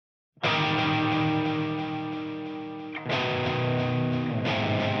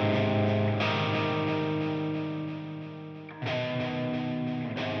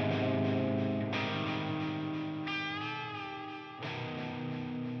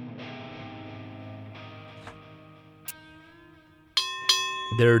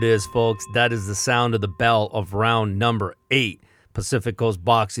There it is, folks. That is the sound of the bell of round number 8. Pacific Coast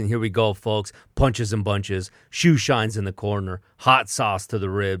Boxing. Here we go, folks. Punches and bunches. Shoe shines in the corner. Hot sauce to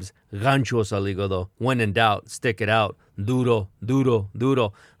the ribs. Ganchos al hígado. When in doubt, stick it out. Duro, duro,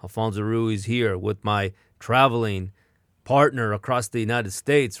 duro. Alfonso Ruiz here with my traveling partner across the United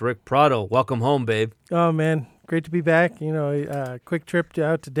States, Rick Prado. Welcome home, babe. Oh, man. Great to be back. You know, quick trip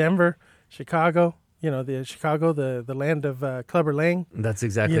out to Denver, Chicago. You know, the land of Clubber Lang. That's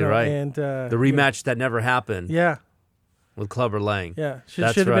exactly right. And the rematch that never happened. Yeah. With Clubber Lang. Yeah.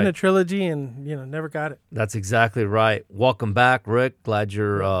 Should have been a trilogy and, never got it. That's exactly right. Welcome back, Rick. Glad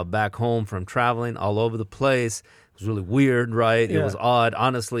you're back home from traveling all over the place. It was really weird, right? Yeah. It was odd.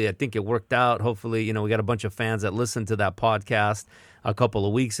 Honestly, I think it worked out. Hopefully, we got a bunch of fans that listened to that podcast a couple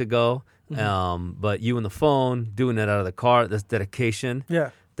of weeks ago. Mm-hmm. But you on the phone, doing it out of the car, that's dedication. Yeah.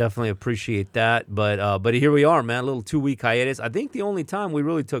 Definitely appreciate that. But here we are, man, a little 2-week hiatus. I think the only time we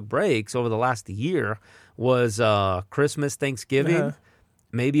really took breaks over the last year was Christmas, Thanksgiving,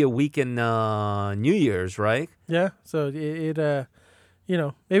 maybe a week in New Year's, right? Yeah. So it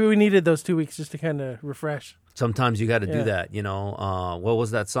maybe we needed those 2 weeks just to kind of refresh. Sometimes you got to do that, What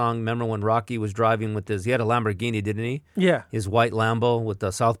was that song? Remember when Rocky was driving with he had a Lamborghini, didn't he? Yeah. His white Lambo with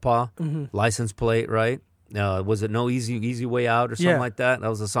the Southpaw license plate, right? Was it No Easy Way Out or something like that? That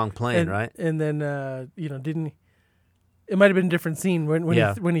was the song playing, right? And then, didn't he? It might have been a different scene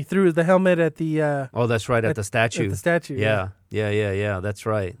when he threw the helmet at the. Oh, that's right, at the statue. At the statue. Yeah. That's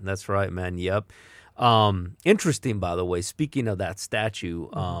right, man. Yep. Interesting, by the way. Speaking of that statue,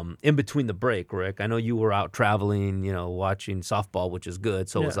 in between the break, Rick, I know you were out traveling, watching softball, which is good.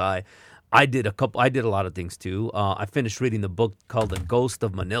 So was I. I did a lot of things too. I finished reading the book called The Ghost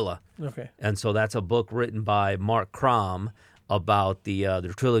of Manila. Okay. And so that's a book written by Mark Crom about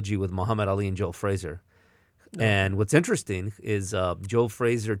the trilogy with Muhammad Ali and Joe Frazier. Okay. And what's interesting is Joe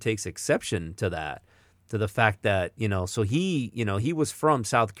Frazier takes exception to that, to the fact that, so he was from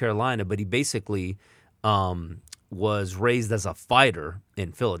South Carolina, but he basically was raised as a fighter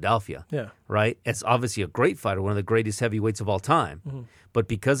in Philadelphia. Yeah. Right? It's obviously a great fighter, one of the greatest heavyweights of all time. Mm-hmm. But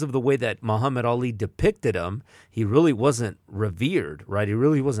because of the way that Muhammad Ali depicted him, he really wasn't revered, right? He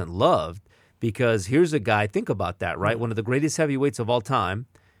really wasn't loved, because here's a guy, think about that, right? Mm-hmm. One of the greatest heavyweights of all time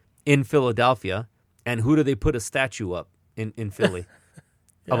in Philadelphia, and who do they put a statue up in Philly?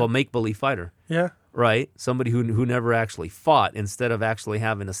 Of a make-believe fighter. Yeah. Right? Somebody who never actually fought, instead of actually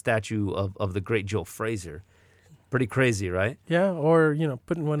having a statue of the great Joe Frazier. Pretty crazy, right? Yeah, or,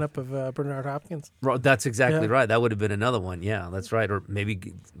 putting one up of Bernard Hopkins. That's exactly right. That would have been another one. Yeah, that's right. Or maybe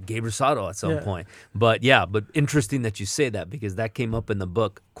Gabe Rosado at some point. But interesting that you say that, because that came up in the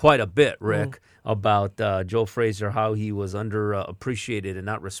book quite a bit, Rick, about Joe Frazier, how he was underappreciated and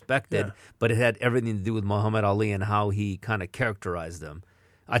not respected, but it had everything to do with Muhammad Ali and how he kind of characterized them.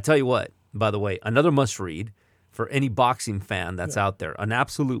 I tell you what, by the way, another must-read for any boxing fan that's out there, an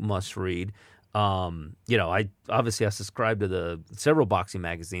absolute must-read. I subscribe to the several boxing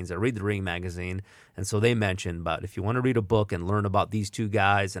magazines. I read the Ring magazine, and so they mentioned about, if you want to read a book and learn about these two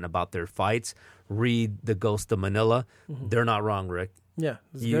guys and about their fights, read The Ghost of Manila. Mm-hmm. They're not wrong, Rick. Yeah,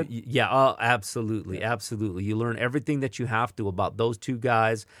 good. Absolutely. You learn everything that you have to about those two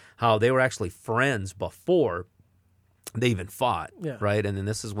guys, how they were actually friends before they even fought, right? And then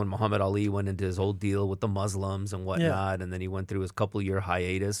this is when Muhammad Ali went into his whole deal with the Muslims and whatnot, and then he went through his couple-year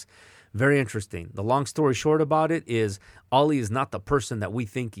hiatus. Very interesting. The long story short about it is, Ali is not the person that we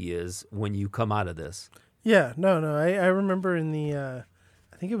think he is when you come out of this. Yeah, no. I remember in the,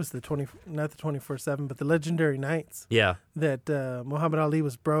 I think it was not the 24/7, but the Legendary Nights. Yeah. That Muhammad Ali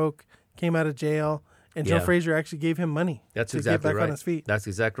was broke, came out of jail, and Joe Frazier actually gave him money to get back on his feet. That's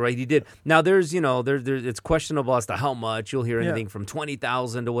exactly right. He did. Now, there's it's questionable as to how much. You'll hear anything from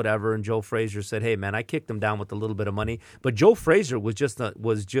 $20,000 to whatever. And Joe Frazier said, "Hey, man, I kicked him down with a little bit of money." But Joe Frazier was just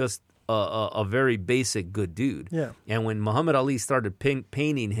a very basic good dude. Yeah. And when Muhammad Ali started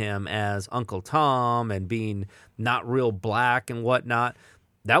painting him as Uncle Tom and being not real black and whatnot,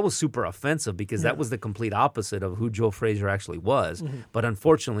 that was super offensive, because that was the complete opposite of who Joe Frazier actually was. Mm-hmm. But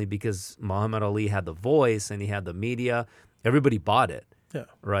unfortunately, because Muhammad Ali had the voice and he had the media, everybody bought it. Yeah.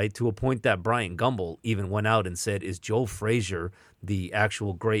 Right? To a point that Brian Gumbel even went out and said, "Is Joe Frazier the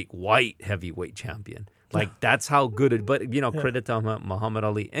actual great white heavyweight champion?" Like, that's how good it, but, credit to Muhammad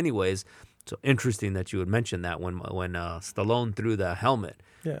Ali anyways. So interesting that you would mention that when Stallone threw the helmet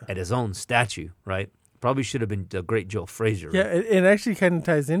at his own statue, right? Probably should have been the great Joe Frazier. Yeah, it actually kind of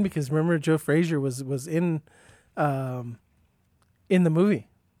ties in because remember Joe Frazier was in the movie.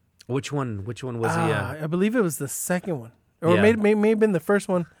 Which one was he? I believe it was the second one, or may have been the first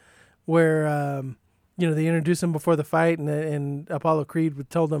one, where they introduced him before the fight, and Apollo Creed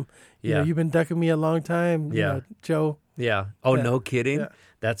told him, you know, you've been ducking me a long time, you know, Joe. Yeah. Oh, no kidding. Yeah.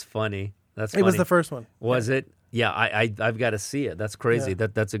 That's funny. It was the first one. Was it? Yeah, I've got to see it. That's crazy. Yeah.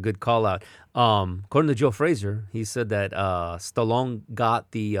 That's a good call out. According to Joe Frazier, he said that Stallone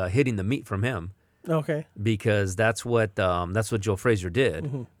got the hitting the meat from him. Okay. Because that's what Joe Frazier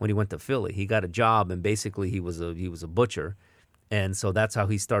did when he went to Philly. He got a job, and basically he was a butcher, and so that's how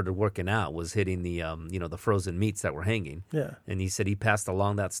he started working out, was hitting the the frozen meats that were hanging. Yeah. And he said he passed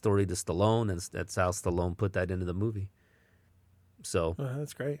along that story to Stallone, and that's how Stallone put that into the movie. So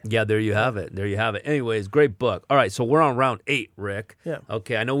that's great. Yeah, there you have it. Anyways, great book. All right, so we're on round 8, Rick. Yeah.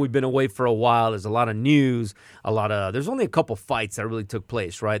 Okay, I know we've been away for a while. There's a lot of news, there's only a couple fights that really took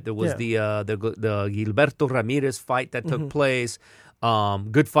place, right? There was the Gilberto Ramirez fight that took place.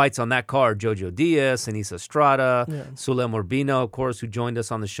 Good fights on that card. Jojo Diaz, Anis Estrada, Sulem Urbino, of course, who joined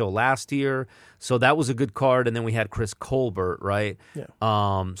us on the show last year. So that was a good card. And then we had Chris Colbert, right? Yeah.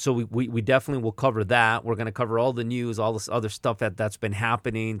 So we definitely will cover that. We're going to cover all the news, all this other stuff that's been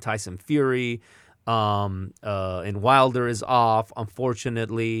happening. Tyson Fury, and Wilder is off,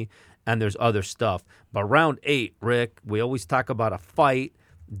 unfortunately. And there's other stuff. But round 8, Rick, we always talk about a fight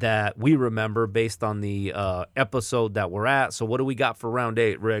that we remember based on the episode that we're at. So what do we got for round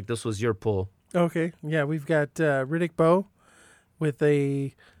 8, Rick? This was your pull. Okay. Yeah, we've got Riddick Bowe with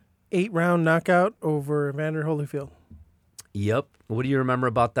a 8-round knockout over Evander Holyfield. Yep. What do you remember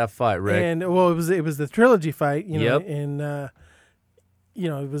about that fight, Rick? And it was the trilogy fight, and it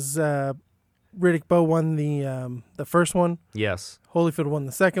was Riddick Bowe won the first one. Yes. Holyfield won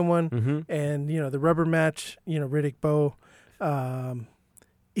the second one. Mm-hmm. And the rubber match, Riddick Bowe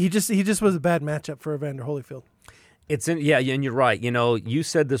he just was a bad matchup for Evander Holyfield. And you're right. You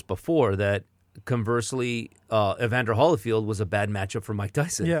said this before that conversely, Evander Holyfield was a bad matchup for Mike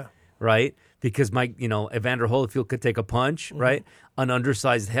Tyson. Yeah. Right? Because Evander Holyfield could take a punch, right? An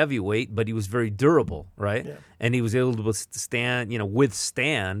undersized heavyweight, but he was very durable, right? Yeah. And he was able to withstand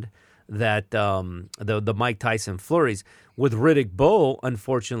that the Mike Tyson flurries. With Riddick Bowe,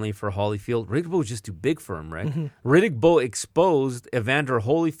 unfortunately for Holyfield, Riddick Bowe was just too big for him, right? Mm-hmm. Riddick Bowe exposed Evander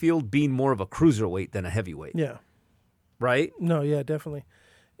Holyfield being more of a cruiserweight than a heavyweight. Yeah. Right? No, yeah, definitely.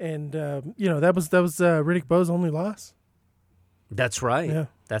 And that was Riddick Bowe's only loss. That's right. Yeah.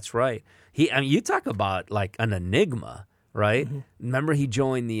 That's right. You talk about like an enigma, right? Mm-hmm. Remember he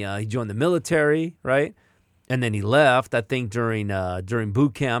joined the military, right? And then he left, I think, during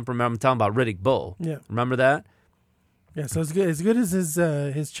boot camp. Remember, I'm talking about Riddick Bowe. Yeah. Remember that? Yeah, so as good as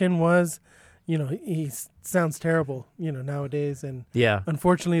his chin was, he sounds terrible, nowadays. And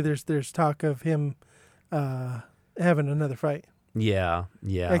unfortunately, there's talk of him having another fight. Yeah.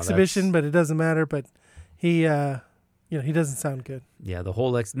 Exhibition, but it doesn't matter. But he doesn't sound good. Yeah, the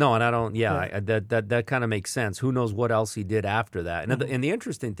whole no, and I don't. Yeah, that kind of makes sense. Who knows what else he did after that? And and the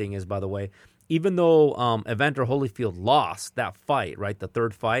interesting thing is, by the way, even though Evander Holyfield lost that fight, right, the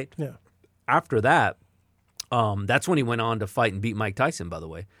third fight. Yeah. After that. That's when he went on to fight and beat Mike Tyson, by the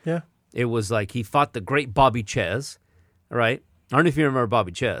way. Yeah. It was like he fought the great Bobby Ches, right? I don't know if you remember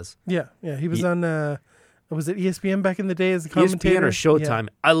Bobby Ches. Yeah. He was on, was it ESPN back in the day as a commentator? ESPN or Showtime. Yeah.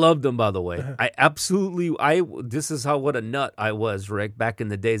 I loved him, by the way. This is what a nut I was, Rick, back in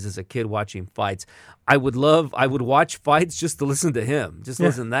the days as a kid watching fights. I would watch fights just to listen to him,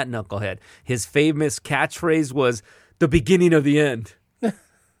 listen to that knucklehead. His famous catchphrase was, "The beginning of the end."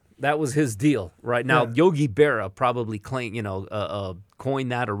 That was his deal, right? Now, Yogi Berra probably coined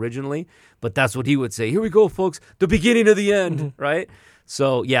that originally, but that's what he would say. Here we go, folks, the beginning of the end, right?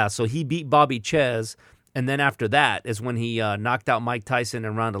 So he beat Bobby Ches, and then after that is when he knocked out Mike Tyson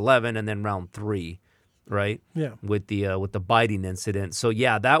in round 11 and then round 3, right? Yeah. With the biting incident. So,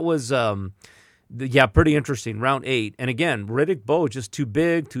 that was pretty interesting, round 8. And again, Riddick Bowe just too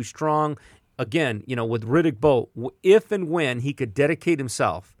big, too strong. Again, with Riddick Bowe, if and when he could dedicate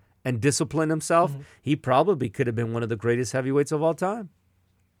himself and discipline himself, he probably could have been one of the greatest heavyweights of all time.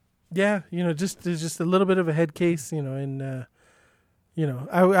 Yeah, just a little bit of a head case, and I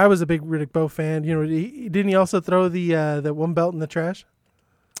was a big Riddick Bowe fan. Didn't he also throw the one belt in the trash?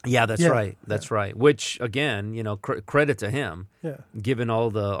 Yeah, that's right. That's right. Which again, credit to him. Yeah. Given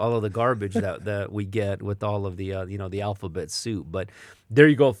all of the garbage that we get with all of the the alphabet soup. But there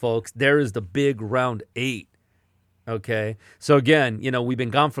you go, folks. There is the big round 8. Okay. So again, we've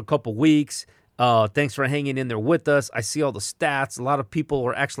been gone for a couple weeks. Thanks for hanging in there with us. I see all the stats. A lot of people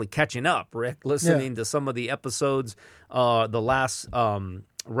are actually catching up, Rick, listening to some of the episodes, the last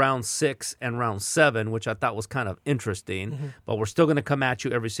round 6 and round 7, which I thought was kind of interesting. But we're still going to come at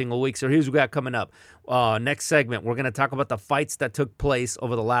you every single week. So here's what we got coming up. Next segment, we're going to talk about the fights that took place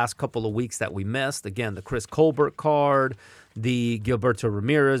over the last couple of weeks that we missed. Again, the Chris Colbert card, the Gilberto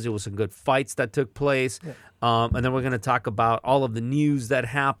Ramirez. It was some good fights that took place. And then we're going to talk about all of the news that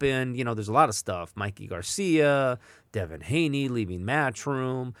happened. You know, there's a lot of stuff. Mikey Garcia, Devin Haney leaving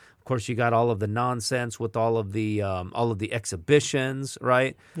Matchroom. Of course, you got all of the nonsense with all of the exhibitions,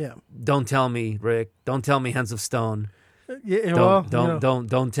 right? Yeah. Don't tell me, Rick. Don't tell me Hands of Stone.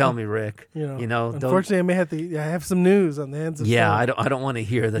 Don't tell me, Rick. Unfortunately, I may have to. I have some news on the Hands of Stone. Yeah, I don't want to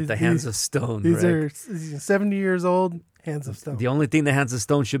hear that the Hands of Stone. These Rick. are 70 years old. Hands of Stone. The only thing the Hands of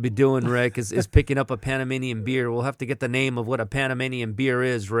Stone should be doing, Rick, is picking up a Panamanian beer. We'll have to get the name of what a Panamanian beer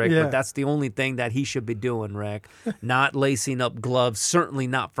is, Rick, but that's the only thing that he should be doing, Rick. Not lacing up gloves, certainly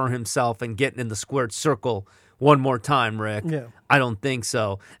not for himself, and getting in the squared circle one more time, Rick. Yeah. I don't think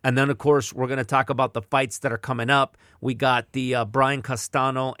so. And then, of course, we're going to talk about the fights that are coming up. We got the Brian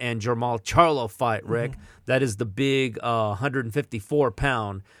Castano and Jermall Charlo fight, Rick. That is the big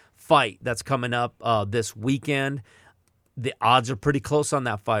 154-pound fight that's coming up this weekend. The odds are pretty close on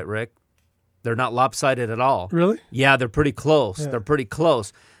that fight, Rick. They're not lopsided at all. Really? Yeah, they're pretty close. Yeah. They're pretty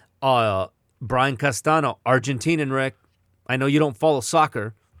close. Brian Castano, Argentinian, Rick. I know you don't follow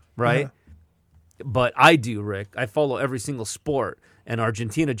soccer, right? But I do, Rick. I follow every single sport. And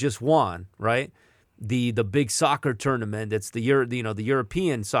Argentina just won, right? The big soccer tournament. It's the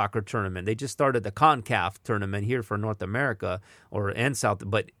European soccer tournament. They just started the CONCACAF tournament here for North America and South.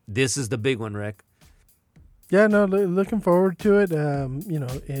 But this is the big one, Rick. Yeah, no, looking forward to it.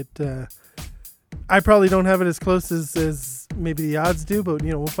 I probably don't have it as close as maybe the odds do, but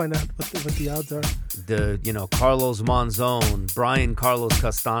we'll find out what the odds are. Carlos Monzon, Brian Carlos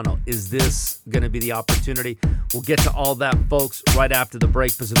Castano. Is this going to be the opportunity? We'll get to all that, folks, right after the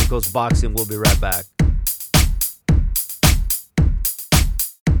break. Pacific Coast Boxing. We'll be right back.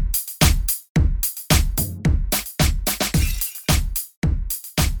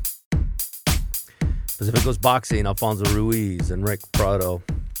 Pacific Coast Boxing, Alfonso Ruiz and Rick Prado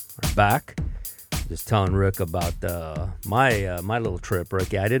are back. Just telling Rick about my little trip,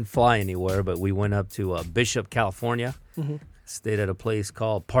 Rick. Yeah, I didn't fly anywhere, but we went up to Bishop, California. Stayed at a place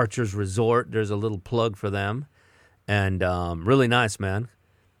called Parcher's Resort. There's a little plug for them, and really nice, man.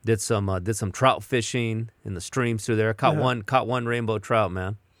 Did some trout fishing in the streams through there. Caught one rainbow trout,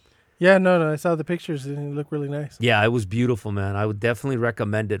 man. Yeah, no, I saw the pictures and it looked really nice. Yeah, it was beautiful, man. I would definitely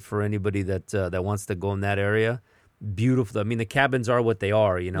recommend it for anybody that wants to go in that area. Beautiful. I mean, the cabins are what they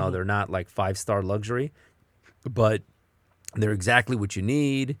are, They're not like 5-star luxury, but they're exactly what you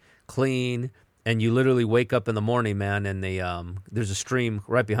need, clean, and you literally wake up in the morning, man, and there's a stream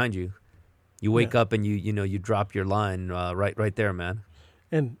right behind you. You wake up and you drop your line right there, man.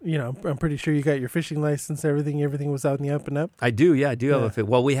 And, I'm pretty sure you got your fishing license, everything was out in the up and up. I do, yeah. I do have a fit.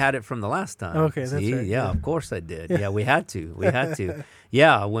 Well, we had it from the last time. Okay, that's right. Yeah, of course I did. Yeah, we had to.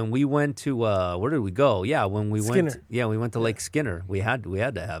 Yeah, when we went to, where did we go? Yeah, when we Skinner. We went to Lake Skinner. We had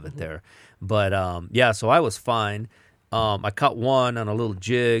to have it there. But, so I was fine. I caught one on a little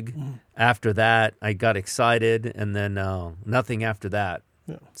jig. After that, I got excited, and then nothing after that.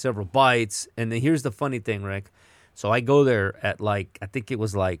 Yeah. Several bites. And then here's the funny thing, Rick. So I go there at I think it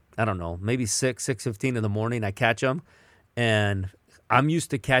was I don't know, maybe 6:15 in the morning. I catch them, and I'm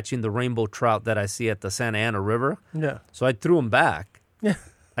used to catching the rainbow trout that I see at the Santa Ana River. Yeah. So I threw him back. Yeah.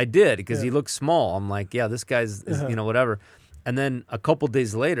 I did because he looked small. I'm like, yeah, this guy's whatever. And then a couple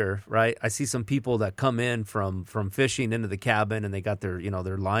days later, right, I see some people that come in from fishing into the cabin, and they got their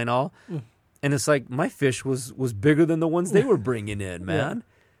their line all, and it's like my fish was bigger than the ones they were bringing in, man. Yeah.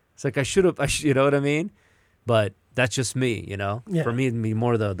 It's like I should have, you know what I mean? But that's just me, Yeah. For me, it'd be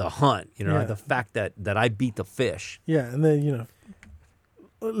more the hunt, the fact that I beat the fish. Yeah, and then,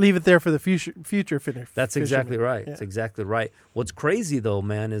 leave it there for the future finish. That's exactly right. Yeah. That's exactly right. What's crazy, though,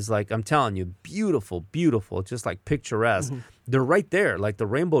 man, is I'm telling you, beautiful, beautiful, just picturesque. They're right there, like the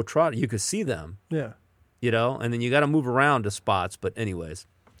rainbow trout. You could see them. Yeah. And then you got to move around to spots. But anyways,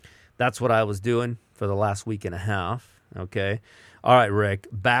 that's what I was doing for the last week and a half, okay? All right, Rick,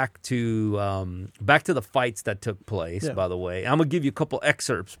 back to the fights that took place, by the way. I'm going to give you a couple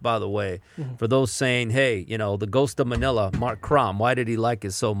excerpts, by the way, for those saying, hey, the Ghost of Manila, Mark Crom, why did he like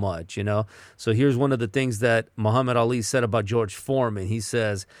it so much, So here's one of the things that Muhammad Ali said about George Foreman. He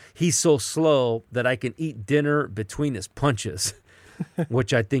says, he's so slow that I can eat dinner between his punches.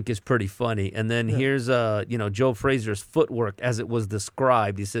 which I think is pretty funny. And then here's Joe Frazier's footwork as it was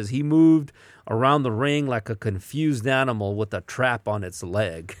described. He says he moved around the ring like a confused animal with a trap on its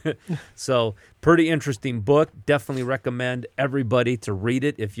leg. So pretty interesting book. Definitely recommend everybody to read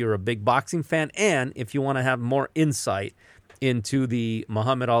it if you're a big boxing fan and if you want to have more insight into the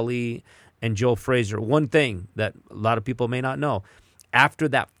Muhammad Ali and Joe Frazier. One thing that a lot of people may not know, after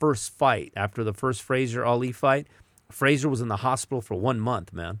that first fight, after the first Frazier-Ali fight, Frazier was in the hospital for 1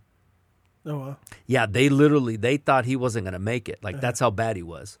 month, man. Oh, wow. Yeah, they thought he wasn't going to make it. Like, that's how bad he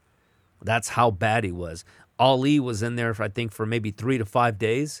was. That's how bad he was. Ali was in there, I think, for maybe 3 to 5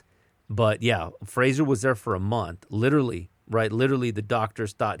 days. But, yeah, Frazier was there for a month. Literally, right? Literally, the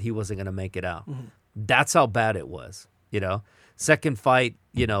doctors thought he wasn't going to make it out. Mm-hmm. That's how bad it was, Second fight,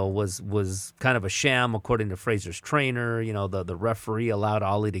 was kind of a sham according to Frazier's trainer. The referee allowed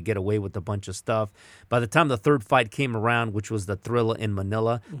Ali to get away with a bunch of stuff. By the time the third fight came around, which was the Thrilla in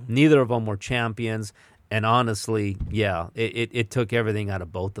Manila, neither of them were champions. And honestly, yeah, it took everything out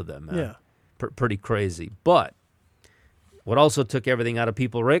of both of them, man. Yeah. Pretty crazy. But what also took everything out of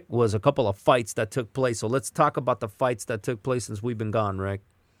people, Rick, was a couple of fights that took place. So let's talk about the fights that took place since we've been gone, Rick.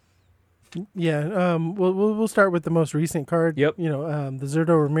 Yeah, we'll start with the most recent card. Yep. The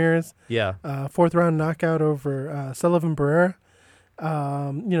Zurdo Ramirez. Yeah. 4th round knockout over Sullivan Barrera.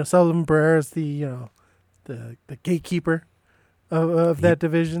 Sullivan Barrera is the gatekeeper of that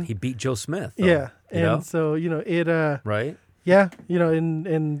division. He beat Joe Smith. Though, yeah, and so it. Right. Yeah,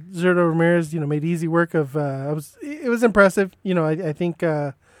 and Zurdo Ramirez, made easy work of. It was impressive. I think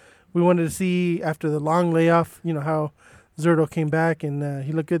we wanted to see after the long layoff, how Zurdo came back and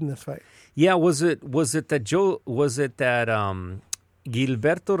he looked good in this fight. Yeah, was it that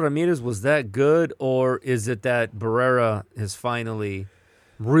Gilberto Ramirez was that good, or is it that Barrera is finally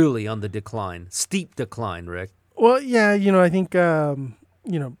really on the decline, steep decline, Rick? Well, yeah, I think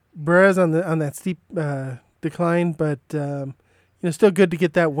Barrera's on that steep decline, but still good to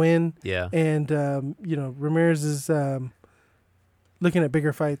get that win. Yeah, and Ramirez is looking at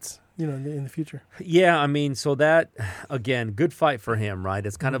bigger fights. In the future. Yeah, I mean, so that, again, good fight for him, right?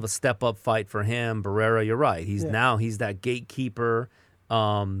 It's kind of a step-up fight for him. Barrera, you're right. He's that gatekeeper,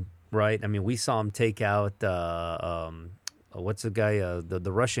 right? I mean, we saw him take out, what's the guy,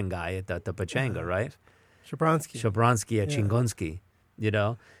 the Russian guy at the Pachanga, right? Shabransky at Chingonsky,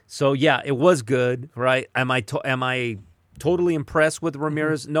 So, yeah, it was good, right? Am I totally impressed with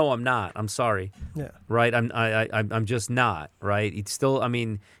Ramirez? No, I'm not. I'm sorry. Yeah. Right. I'm just not. Right. It's still. I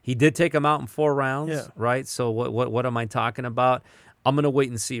mean, he did take him out in 4 rounds. Yeah. Right. So what am I talking about? I'm gonna wait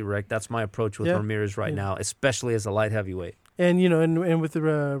and see, Rick. That's my approach with Ramirez right now, especially as a light heavyweight. And and with the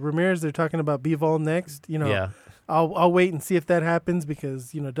Ramirez, they're talking about Bivol next. Yeah. I'll wait and see if that happens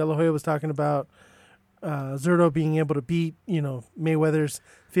because De La Hoya was talking about Zurdo being able to beat Mayweather's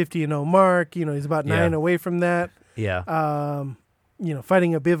 50-0 mark. He's about 9 away from that. Yeah.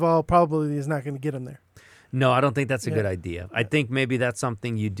 Fighting a Bivol probably is not going to get him there. No, I don't think that's a good idea. I think maybe that's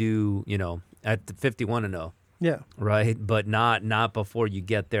something you do, at the 51-0. Yeah. Right, but not before you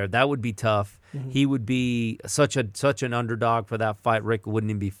get there. That would be tough. Mm-hmm. He would be such an underdog for that fight, Rick. It wouldn't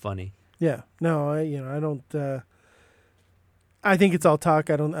even be funny. Yeah. No, I don't. I think it's all talk.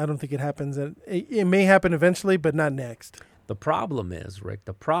 I don't think it happens. It may happen eventually, but not next. The problem is, Rick.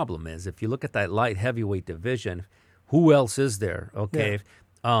 If you look at that light heavyweight division, who else is there? Okay,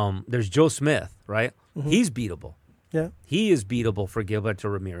 there's Joe Smith, right? Mm-hmm. He's beatable. Yeah, he is beatable for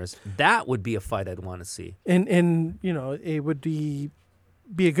Gilberto Ramirez. That would be a fight I'd want to see. And it would be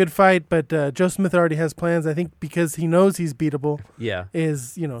a good fight, but Joe Smith already has plans. I think because he knows he's beatable. Yeah,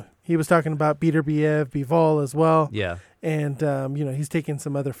 he was talking about Bivol as well. Yeah, and he's taking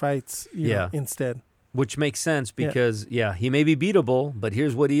some other fights. Instead. Which makes sense because, he may be beatable, but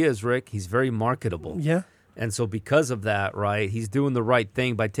here's what he is, Rick. He's very marketable. Yeah. And so because of that, right, he's doing the right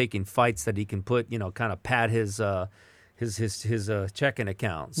thing by taking fights that he can put, kind of pad his checking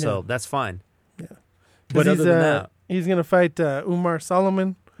account. So that's fine. Yeah. But other than that, he's going to fight Umar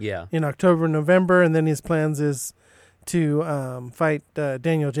Solomon in October, November, and then his plans is to fight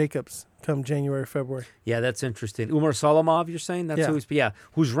Daniel Jacobs come January, February. Yeah, that's interesting. Umar Salamov, you're saying? That's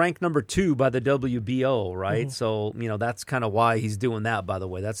who's ranked number 2 by the WBO, right? Mm-hmm. So, that's kind of why he's doing that, by the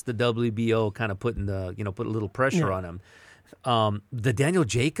way. That's the WBO kind of putting put a little pressure on him. The Daniel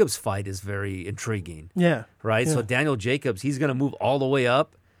Jacobs fight is very intriguing. Yeah. Right? Yeah. So Daniel Jacobs, he's going to move all the way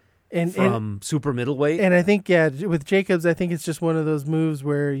up from super middleweight. And I think, with Jacobs, I think it's just one of those moves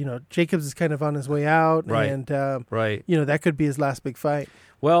where, Jacobs is kind of on his way out. Right. And, right. That could be his last big fight.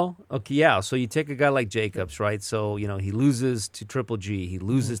 Well, okay, yeah. So you take a guy like Jacobs, right? So, he loses to Triple G. He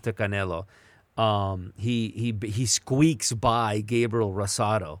loses to Canelo. He squeaks by Gabriel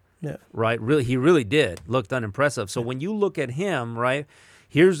Rosado. Yeah. Right. He really did. Looked unimpressive. So when you look at him, right,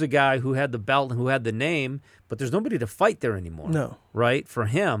 here's the guy who had the belt and who had the name, but there's nobody to fight there anymore. No. Right, for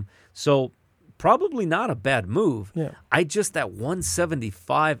him. So probably not a bad move. Yeah. I just at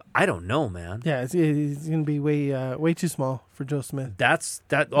 175, I don't know, man. Yeah, he's going to be way too small for Joe Smith.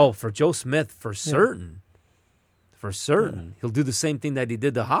 For Joe Smith, for certain. Yeah. For certain. Yeah. He'll do the same thing that he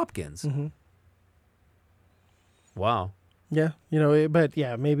did to Hopkins. Mm-hmm. Wow. Yeah, but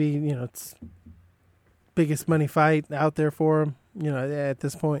yeah, maybe, it's biggest money fight out there for him, at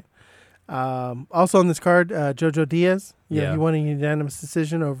this point. Also on this card, Jojo Diaz. He won a unanimous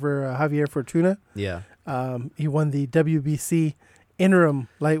decision over Javier Fortuna. Yeah. He won the WBC interim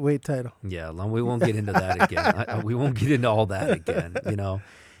lightweight title. Yeah, we won't get into that again. We won't get into all that again.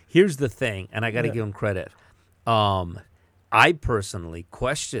 Here's the thing, and I got to give him credit. I personally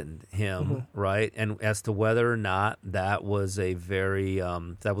questioned him, right, and as to whether or not that was a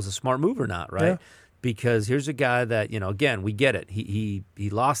smart move or not, right? Yeah. Because here's a guy that, again, we get it. He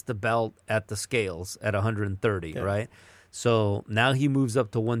lost the belt at the scales at 130, right? So now he moves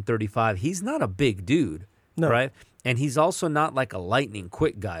up to 135. He's not a big dude, right? And he's also not like a lightning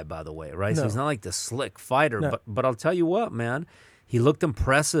quick guy, by the way, right? No. So he's not like the slick fighter. No. But I'll tell you what, man, he looked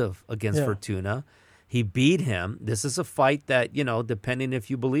impressive against Fortuna. He beat him. This is a fight that, depending if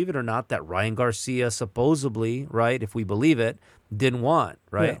you believe it or not, that Ryan Garcia supposedly, right, if we believe it, didn't want,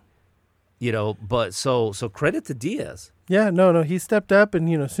 right? Yeah. But so credit to Diaz. Yeah, no, he stepped up, and,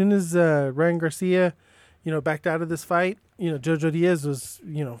 as soon as Ryan Garcia, backed out of this fight, Jojo Diaz was,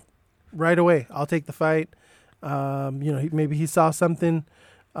 right away, I'll take the fight. Maybe he saw something,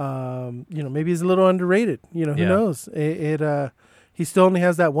 maybe he's a little underrated. Who knows? He still only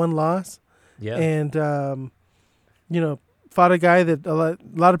has that one loss. Yeah. And, fought a guy that a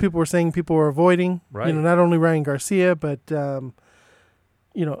lot of people were saying people were avoiding. Right. Not only Ryan Garcia, but,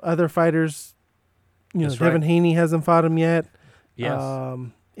 other fighters. Devin Haney hasn't fought him yet. Yes.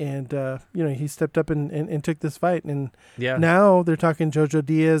 He stepped up and took this fight. And yeah. Now they're talking Jojo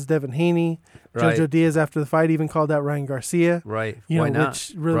Diaz, Devin Haney. Right. Jojo Diaz, after the fight, even called out Ryan Garcia. Right. Why not?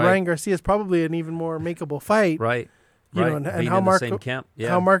 Which Ryan Garcia is probably an even more makeable fight. Right. And how same camp. Yeah.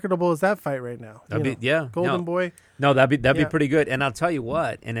 How marketable is that fight right now? Golden Boy. No, that'd be pretty good. And I'll tell you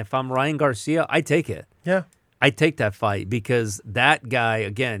what. And if I'm Ryan Garcia, I take it. Yeah. I take that fight because that guy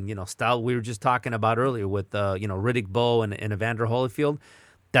again, style we were just talking about earlier with Riddick Bowe and Evander Holyfield.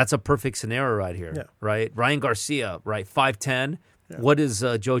 That's a perfect scenario right here, right? Ryan Garcia, right, 5'10". Yeah. What is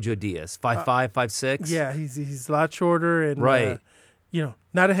Jojo Diaz? 5'5", 5'6"? Yeah, he's a lot shorter and right.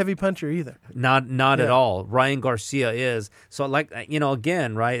 Not a heavy puncher either. Not at all. Ryan Garcia is. So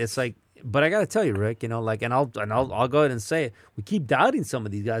again, right? It's like, but I got to tell you, Rick, and I'll go ahead and say it. We keep doubting some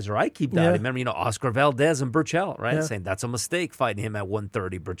of these guys, or I keep doubting. Remember, Oscar Valdez and Burchell, right? Saying that's a mistake fighting him at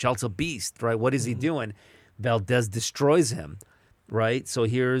 130. Burchell's a beast, right? What is he doing? Valdez destroys him. Right, so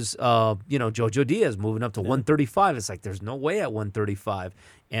here's Jojo Diaz moving up to 135. It's like there's no way at 135,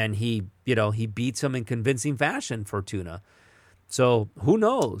 and he beats him in convincing fashion, Fortuna. So who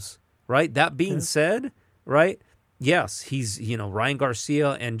knows, right? That being said, right? Yes, he's Ryan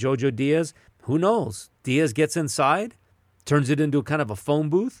Garcia and Jojo Diaz. Who knows? Diaz gets inside, turns it into kind of a phone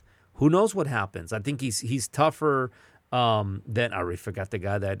booth. Who knows what happens? I think he's tougher than I already forgot the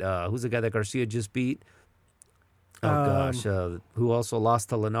guy that who's the guy that Garcia just beat. Oh, gosh. Who also lost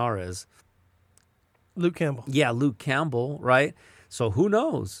to Linares? Luke Campbell. Yeah, Luke Campbell, right? So who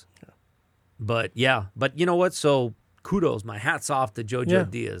knows? Yeah. But you know what? So kudos. My hat's off to Jojo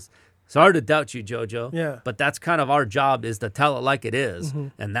Diaz. Sorry to doubt you, Jojo. Yeah. But that's kind of our job, is to tell it like it is. Mm-hmm.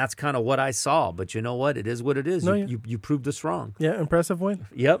 And that's kind of what I saw. But you know what? It is what it is. You proved us wrong. Yeah, impressive win.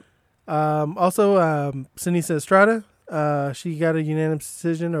 Yep. Also, Sinisa Estrada. She got a unanimous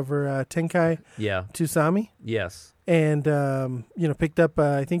decision over Tenkai Tusami. Yes. And, picked up,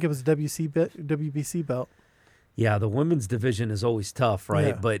 I think it was a WBC belt. Yeah, the women's division is always tough, right?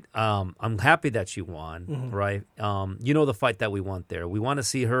 Yeah. But I'm happy that she won, right? The fight that we want there. We want to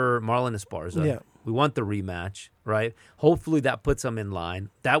see her, Marlon Esparza. Yeah. We want the rematch, right? Hopefully that puts them in line.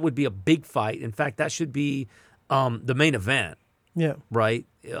 That would be a big fight. In fact, that should be the main event, right,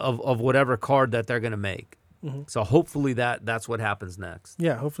 of whatever card that they're going to make. Mm-hmm. So hopefully that's what happens next.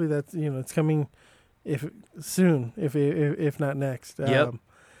 Yeah, hopefully that's it's coming if not next. Yep.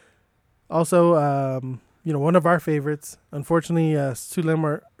 Also, one of our favorites, unfortunately,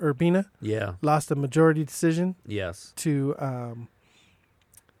 Sulem Urbina. Yeah. Lost a majority decision. Yes. To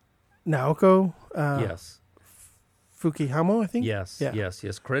Naoko. Yes. Fukihamo, I think. Yes. Yeah.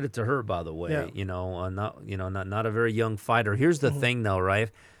 Yes. Credit to her, by the way. Yeah. Not a very young fighter. Here's the thing, though,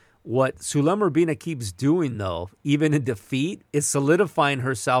 right? What Suleiman Urbina keeps doing, though, even in defeat, is solidifying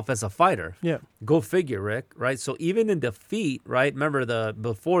herself as a fighter. Yeah. Go figure, Rick, right? So even in defeat, right, remember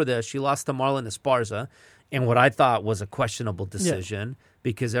before this, she lost to Marlon Esparza, and what I thought was a questionable decision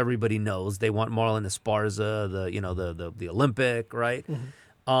because everybody knows they want Marlon Esparza, the Olympic, right?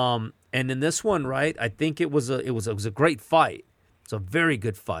 Mm-hmm. And in this one, right, I think it was a great fight. It's a very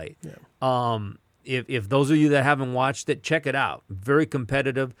good fight. Yeah. If those of you that haven't watched it, check it out. Very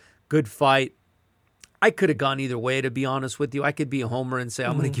competitive, good fight. I could have gone either way, to be honest with you. I could be a homer and say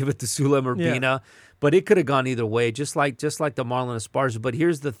I'm going to give it to Suleiman Urbina, but it could have gone either way, just like the Marlon Esparza. But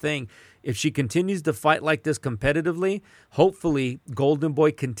here's the thing: if she continues to fight like this competitively, hopefully Golden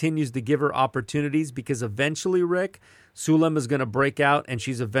Boy continues to give her opportunities because eventually, Rick, Suleiman is going to break out and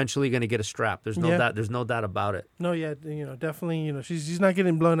she's eventually going to get a strap. There's no doubt. There's no doubt about it. No, definitely. She's not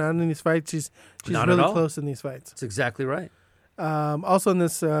getting blown out in these fights. She's really close in these fights. That's exactly right. Also in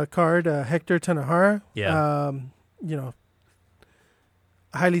this card, Hector Tanajara. Yeah.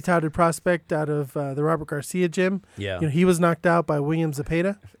 Highly touted prospect out of the Robert Garcia gym. Yeah. He was knocked out by William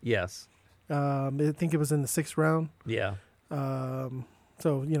Zepeda. Yes. I think it was in the 6th round. Yeah.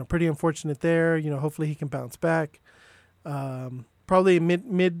 So, pretty unfortunate there. Hopefully he can bounce back. Probably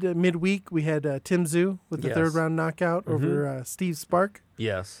midweek we had Tim Tszyu with the 3rd round knockout over Steve Spark.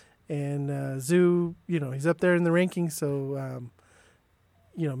 Yes. And Tszyu, he's up there in the rankings, so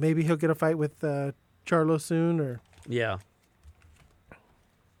maybe he'll get a fight with Charlo soon, or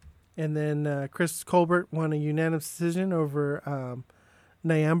And then Chris Colbert won a unanimous decision over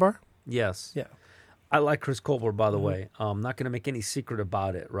Nyambar. Yes. Yeah. I like Chris Colbert, by the way. I'm not going to make any secret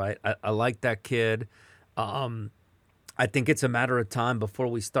about it, right? I like that kid. I think it's a matter of time before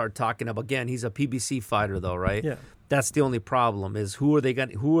we start talking about. Again, he's a PBC fighter, though, right? Yeah. That's the only problem: is who are they going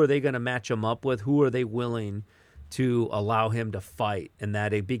to match him up with? Who are they willing to allow him to fight in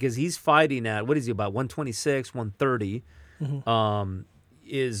that? Because he's fighting at, what is he, about 126, 130?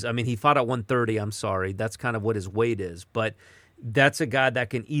 Mm-hmm. He fought at 130. I'm sorry, that's kind of what his weight is, but that's a guy that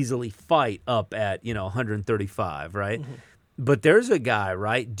can easily fight up at 135, right? Mm-hmm. But there's a guy,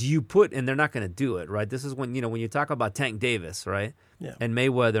 right? Do you put, and they're not going to do it, right? This is when you talk about Tank Davis, right? Yeah. And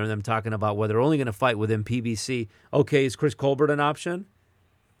Mayweather and them talking about whether they're only going to fight within PBC. Okay, is Chris Colbert an option?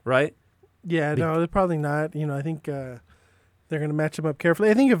 Right? Yeah, no, they're probably not. I think they're going to match him up carefully.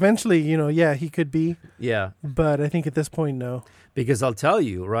 I think eventually, he could be. Yeah. But I think at this point, no. Because I'll tell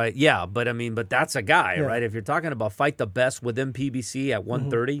you, right? Yeah, but that's a guy, right? If you're talking about fight the best within PBC at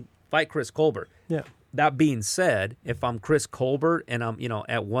 130, fight Chris Colbert. Yeah. That being said, if I'm Chris Colbert and I'm,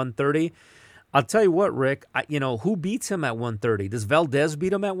 at 130, I'll tell you what, Rick, who beats him at 130? Does Valdez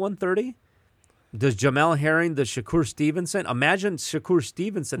beat him at 130? Does Jamel Herring, does Shakur Stevenson? Imagine Shakur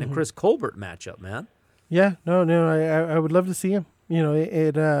Stevenson and Chris Colbert matchup, man. Yeah, no, I would love to see him. He's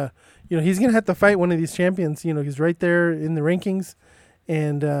going to have to fight one of these champions. He's right there in the rankings.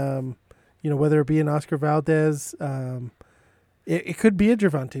 And, whether it be an Oscar Valdez, it could be a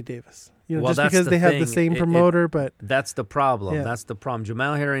Gervonta Davis. Just because they have the same promoter, but that's the problem. Yeah. That's the problem.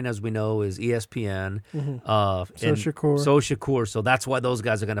 Jamel Herring, as we know, is ESPN. Shakur. So that's why those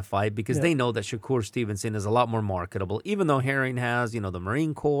guys are going to fight, because they know that Shakur Stevenson is a lot more marketable. Even though Herring has, the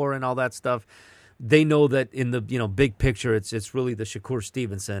Marine Corps and all that stuff, they know that in the big picture, it's really the Shakur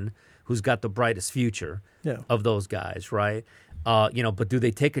Stevenson who's got the brightest future of those guys, right? But do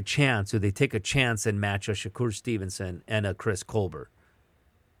they take a chance? Do they take a chance and match a Shakur Stevenson and a Chris Colbert?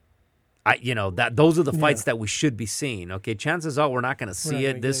 Those are the fights that we should be seeing. Okay, chances are we're not going to see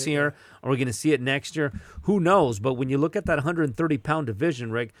it this year, or we're going to see it next year. Who knows? But when you look at that 130-pound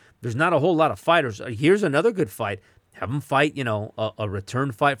division, Rick, there's not a whole lot of fighters. Here's another good fight. Have him fight, a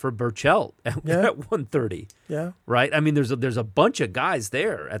return fight for Burchell at 130. Yeah. Right? There's a bunch of guys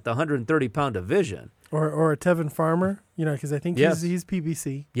there at the 130-pound division. Or a Tevin Farmer, because I think he's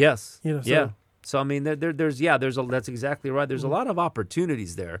PBC. Yes. So. Yeah. So that's exactly right. There's a lot of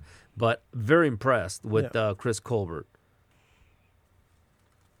opportunities there, but very impressed with Chris Colbert.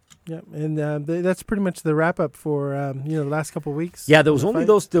 Yeah, and that's pretty much the wrap up for the last couple of weeks. Yeah, there was only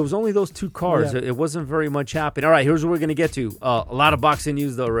those two cards. Yeah. It wasn't very much happening. All right, here's what we're going to get to. A lot of boxing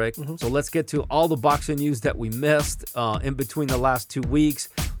news though, Rick. Mm-hmm. So let's get to all the boxing news that we missed in between the last 2 weeks.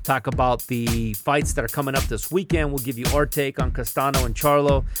 Talk about the fights that are coming up this weekend. We'll give you our take on Castano and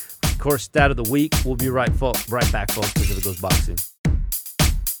Charlo. Of course, stat of the week. We'll be right back, folks, because it goes boxing.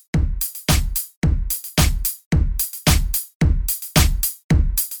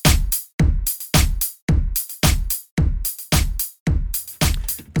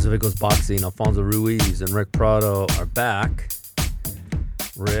 Pacific Goes Boxing. Alfonso Ruiz and Rick Prado are back.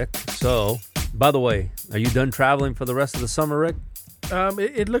 Rick, so, by the way, are you done traveling for the rest of the summer, Rick?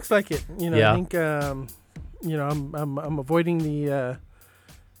 It looks like it. Yeah. I think I'm avoiding the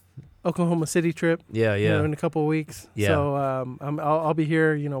Oklahoma City trip. Yeah. In a couple of weeks. Yeah. So I'll be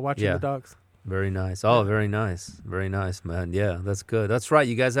here. Watching the dogs. Very nice. Oh, very nice. Very nice, man. Yeah, that's good. That's right.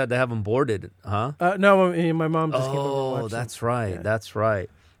 You guys had to have them boarded, huh? No, my mom just came over and watched that's them. right. Yeah. That's right.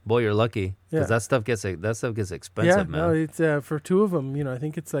 Boy, you're lucky because that stuff gets expensive, man. No, it's for two of them. I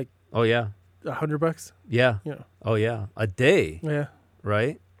think it's like $100. Yeah. Oh yeah, a day. Yeah.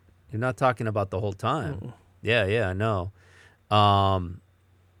 Right. You're not talking about the whole time. Mm-mm. Yeah. I know. All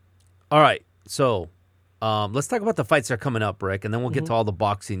right. So. Let's talk about the fights that are coming up, Rick, and then we'll get to all the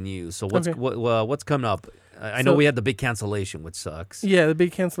boxing news. So what's coming up? I know we had the big cancellation, which sucks. Yeah, the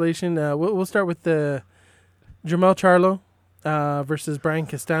big cancellation. We'll start with the Jermell Charlo versus Brian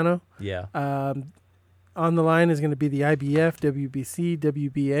Castano. Yeah. On the line is going to be the IBF, WBC,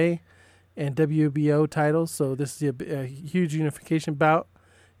 WBA, and WBO titles. So this is a huge unification bout,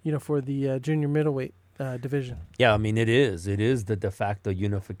 for the junior middleweight division. Yeah, I mean it is the de facto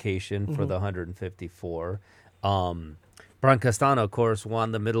unification for the 154. Brian Castano, of course,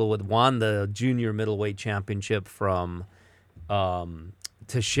 won the junior middleweight championship from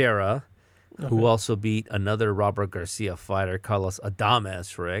Teixeira, who also beat another Robert Garcia fighter, Carlos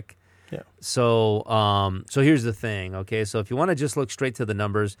Adames, Rick. Yeah. So here's the thing, okay? So if you want to just look straight to the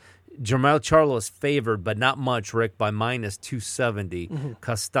numbers, Jermell Charlo is favored, but not much, Rick, by minus 270.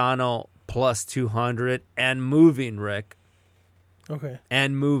 Castano plus 200 and moving, Rick. Okay.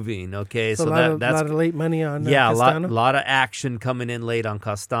 And moving, okay? So that's a lot of late money on Castano? A lot of action coming in late on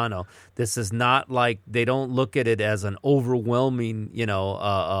Castano. This is not like they don't look at it as an overwhelming,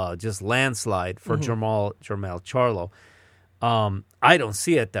 just landslide for Jermell Charlo. I don't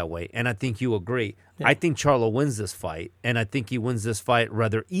see it that way, and I think you agree. Yeah. I think Charlo wins this fight, and I think he wins this fight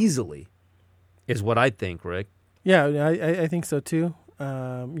rather easily, is what I think, Rick. Yeah, I think so too.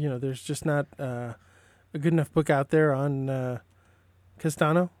 There's just not a good enough book out there on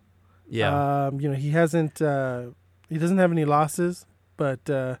Castano. Yeah. He hasn't. He doesn't have any losses,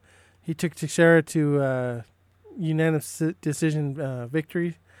 but he took Teixeira to unanimous decision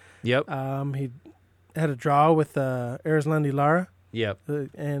victory. Yep. He had a draw with Erislandy Lara. Yep.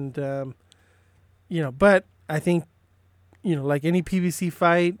 But I think, like any PBC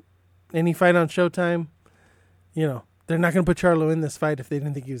fight, any fight on Showtime, they're not going to put Charlo in this fight if they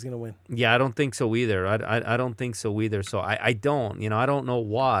didn't think he was going to win. Yeah, I don't think so either. I don't think so either. So I don't. I don't know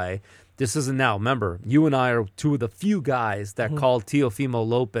why. This isn't now. Remember, you and I are two of the few guys that called Teofimo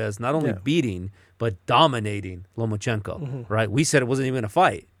Lopez not only beating, but dominating Lomachenko, right? We said it wasn't even a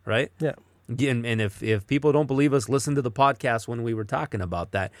fight, right? Yeah. And if people don't believe us, listen to the podcast when we were talking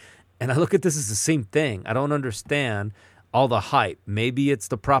about that. And I look at this as the same thing. I don't understand all the hype. Maybe it's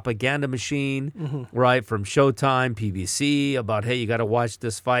the propaganda machine, right, from Showtime, PBC, about, hey, you got to watch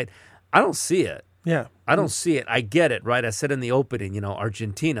this fight. I don't see it. Yeah. I don't see it. I get it, right? I said in the opening,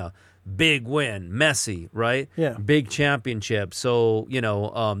 Argentina, big win. Messi, right? Yeah. Big championship. So,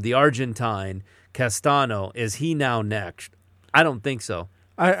 the Argentine, Castano, is he now next? I don't think so.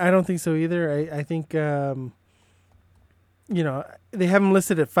 I don't think so either. I think, they have him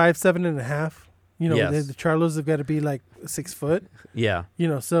listed at 5'7.5". Yes. The Charlos have got to be like 6 foot. Yeah.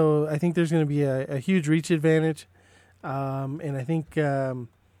 So I think there's going to be a huge reach advantage. And I think,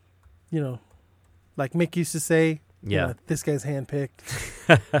 like Mick used to say, this guy's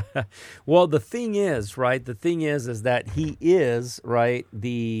handpicked. Well, the thing is, right? The thing is that he is, right,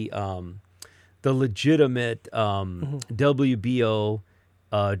 the legitimate WBO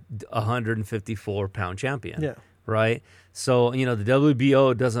 154-pound champion. Yeah. Right? So, the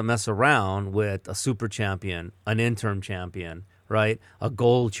WBO doesn't mess around with a super champion, an interim champion, right? A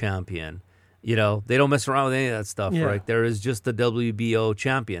gold champion. They don't mess around with any of that stuff, right? There is just the WBO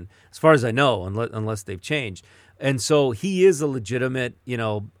champion, as far as I know, unless they've changed. And so he is a legitimate,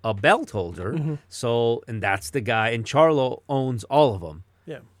 a belt holder. So, and that's the guy. And Charlo owns all of them.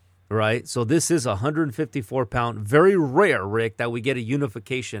 Yeah. Right? So this is a 154-pound, very rare, Rick, that we get a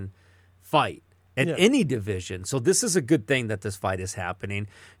unification fight at any division. So this is a good thing that this fight is happening.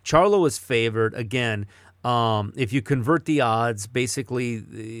 Charlo is favored. Again, if you convert the odds, basically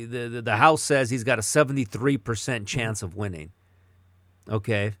the house says he's got a 73% chance of winning.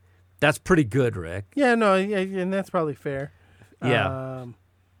 Okay? That's pretty good, Rick. Yeah, no, and that's probably fair. Yeah.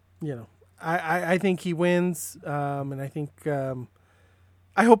 I think he wins, and I think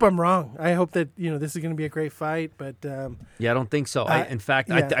I hope I'm wrong. I hope that this is going to be a great fight, but I don't think so. I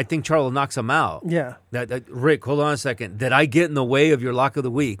think Charlo knocks him out. Yeah. Rick, hold on a second. Did I get in the way of your lock of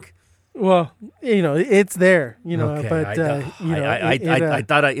the week? Well, it's there, Okay, but I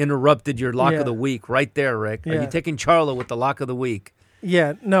thought I interrupted your lock of the week right there, Rick. Are you taking Charlo with the lock of the week?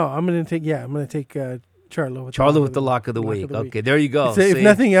 Yeah, no, I'm gonna take Charlo with the lock of the week. Okay, there you go. So if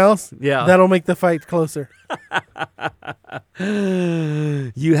nothing else, that'll make the fight closer.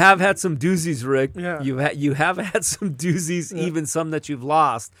 You have had some doozies, Rick. Yeah. You have had some doozies, even some that you've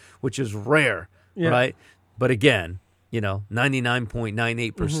lost, which is rare, right? But again,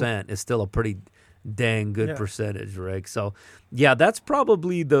 99.98% is still a pretty dang good percentage, Rick. So, that's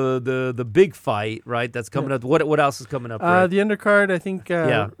probably the big fight, right? That's coming up. What else is coming up, Rick? The undercard, I think,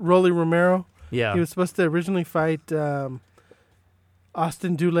 Rolly Romero. Yeah. He was supposed to originally fight Austin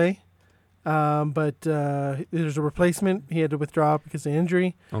Dulé, but there's a replacement. He had to withdraw because of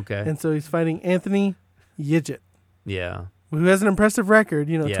injury. Okay. And so he's fighting Anthony Yigit. Yeah. Who has an impressive record,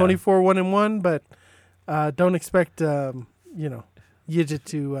 24-1-1, but don't expect, Yigit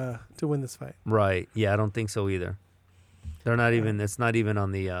to win this fight. Right. Yeah, I don't think so either. They're not even. It's not even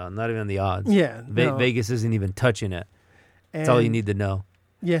on the odds. Yeah. Vegas isn't even touching it. That's all you need to know.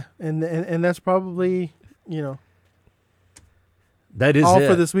 Yeah, and that's probably that is all it.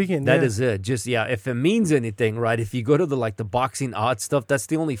 For this weekend. That is it. Just if it means anything, right? If you go to the boxing odds stuff, that's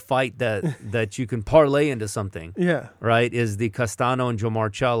the only fight that you can parlay into something. Yeah. Right. Is the Castano and Jomar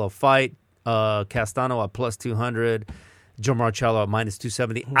Charlo fight? Castano at plus 200, Jomar Charlo at minus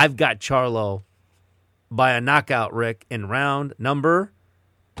 270. Mm-hmm. I've got Charlo by a knockout, Rick, in round number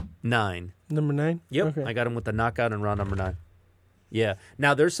 9. Number 9? Yep. Okay. I got him with the knockout in round number 9. Yeah.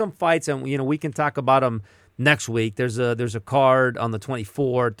 Now there's some fights, and we can talk about them next week. There's a card on the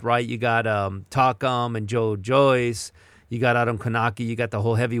 24th, right? You got Takam and Joe Joyce. You got Adam Kanaki. You got the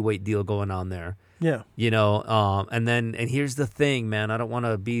whole heavyweight deal going on there. Yeah. And here's the thing, man. I don't want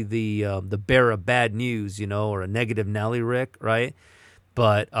to be the bearer of bad news, or a negative Nelly, Rick, right?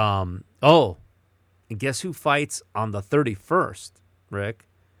 But and guess who fights on the 31st, Rick?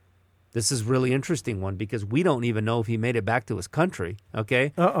 This is really interesting one because we don't even know if he made it back to his country,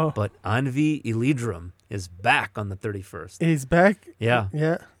 okay? But Anvi Ilidrum is back on the 31st. He's back? Yeah.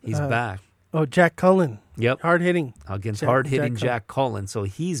 Yeah. He's back. Oh, Jack Cullen. Yep. Hard-hitting. Against hard-hitting Jack Cullen. So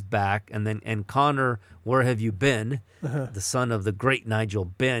he's back. And Connor, where have you been? The son of the great Nigel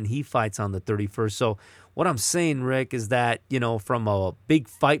Benn, he fights on the 31st. So what I'm saying, Rick, is that, from a big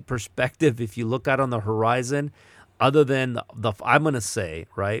fight perspective, if you look out on the horizon, other than I'm going to say,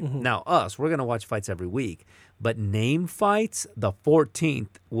 right, now we're going to watch fights every week, but name fights, the 14th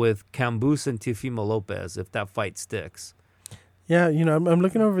with Cambus and Teofimo Lopez, if that fight sticks. Yeah, I'm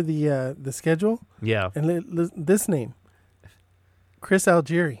looking over the schedule. Yeah. And this name, Chris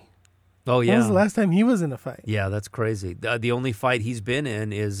Algieri. Oh, yeah. When was the last time he was in a fight? Yeah, that's crazy. The only fight he's been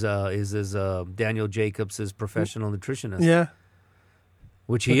in is Daniel Jacobs' professional nutritionist. Yeah.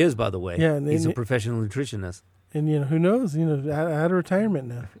 Which he is, by the way. Yeah. He's a professional nutritionist. And, who knows? Out of retirement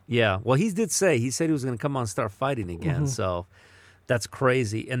now. Yeah. Well, he said he was going to come on and start fighting again. So that's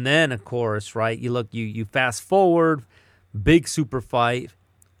crazy. And then, of course, right, you fast forward, big super fight,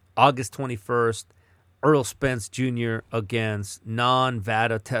 August 21st, Earl Spence Jr. against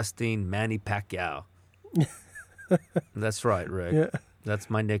non-VADA testing Manny Pacquiao. That's right, Rick. Yeah. That's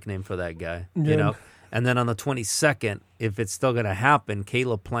my nickname for that guy. Yeah. And then on the 22nd, if it's still going to happen,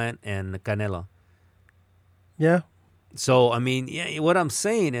 Caleb Plant and Canelo. Yeah. So, what I'm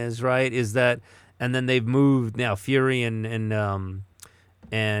saying is, right, is that, and then they've moved now Fury and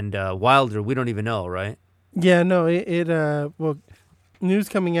Wilder. We don't even know, right? Yeah, no, news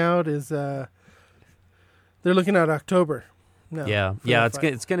coming out is they're looking at October. No,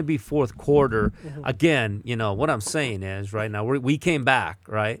 it's going to be fourth quarter. Again, what I'm saying is right now we came back,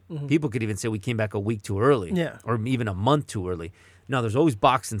 right? People could even say we came back a week too early, or even a month too early. No, there's always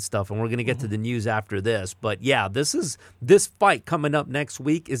boxing stuff, and we're going to get to the news after this. But yeah, this fight coming up next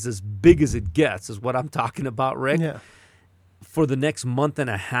week is as big as it gets, is what I'm talking about, Rick. Yeah. For the next month and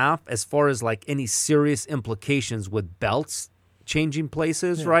a half, as far as like any serious implications with belts changing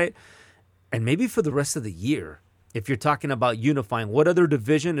places, right? And maybe for the rest of the year. If you're talking about unifying, what other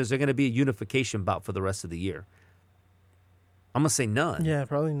division is there going to be a unification bout for the rest of the year? I'm going to say none. Yeah,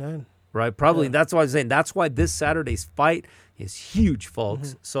 probably none. Right? Probably. Yeah. That's why I'm saying. That's why this Saturday's fight is huge,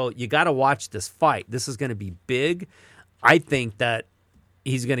 folks. So you got to watch this fight. This is going to be big. I think that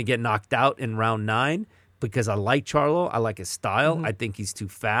he's going to get knocked out in round 9 because I like Charlo. I like his style. I think he's too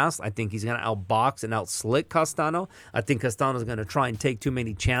fast. I think he's going to outbox and outslick Castano. I think Castano's going to try and take too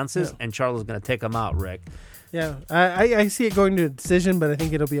many chances, and Charlo's going to take him out, Rick. Yeah, I see it going to a decision, but I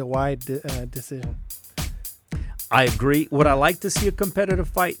think it'll be a wide decision. I agree. Would I like to see a competitive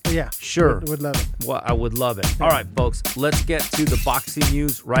fight? Yeah. Sure. Would love it. Well, I would love it. All right, folks, let's get to the boxing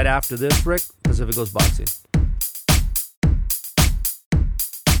news right after this, Rick. Pacific Coast Boxing.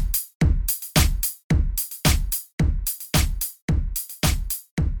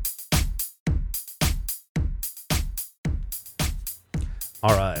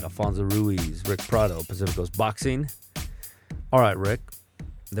 All right, Alfonso Ruiz, Rick Prado, Pacific Coast Boxing. All right, Rick,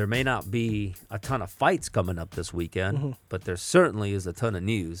 there may not be a ton of fights coming up this weekend, but there certainly is a ton of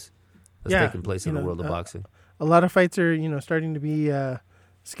news that's taking place in the world of boxing. A lot of fights are, starting to be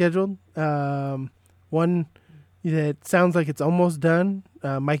scheduled. One that sounds like it's almost done,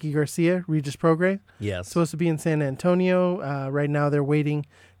 Mikey Garcia, Regis Prograis. Yes. Supposed to be in San Antonio. Right now they're waiting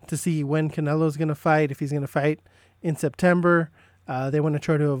to see when Canelo's going to fight, if he's going to fight in September. They want to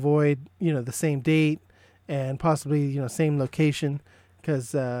try to avoid, the same date and possibly, same location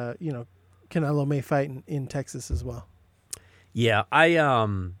because, Canelo may fight in Texas as well. Yeah,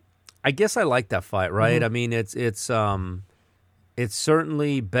 I guess I like that fight, right? I mean, it's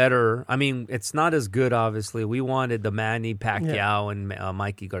certainly better. I mean, it's not as good, obviously. We wanted the Manny Pacquiao and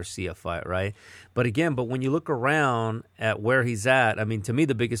Mikey Garcia fight, right? But when you look around at where he's at, I mean, to me,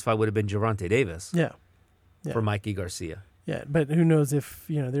 the biggest fight would have been Gervonta Davis for Mikey Garcia. Yeah, but who knows if,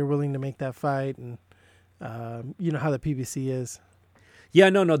 they're willing to make that fight and, how the PBC is. Yeah,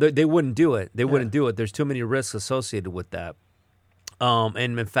 no, they wouldn't do it. They wouldn't do it. There's too many risks associated with that.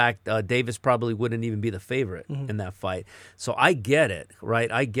 And in fact, Davis probably wouldn't even be the favorite in that fight. So I get it,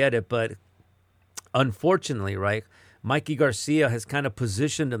 right? I get it. But unfortunately, right, Mikey Garcia has kind of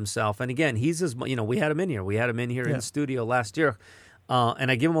positioned himself. And again, he's as, we had him in here. We had him in here in the studio last year.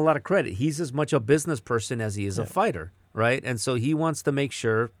 And I give him a lot of credit. He's as much a business person as he is a fighter, right? And so he wants to make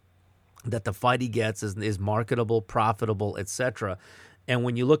sure that the fight he gets is marketable, profitable, etc. And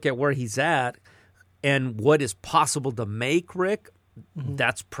when you look at where he's at and what is possible to make, Rick,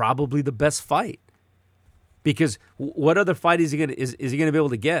 that's probably the best fight. Because what other fight is he gonna be able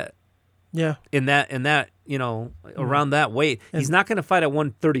to get? Yeah. In that around that weight. He's not gonna fight at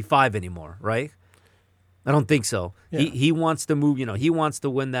 135 anymore, right? I don't think so. Yeah. He wants to move, he wants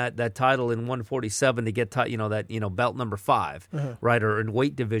to win that title in 147 to get belt number 5, right, or in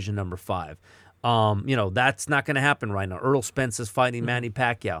weight division number 5. That's not going to happen right now. Earl Spence is fighting Manny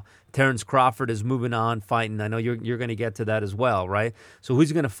Pacquiao. Terrence Crawford is moving on, fighting. I know you're going to get to that as well, right? So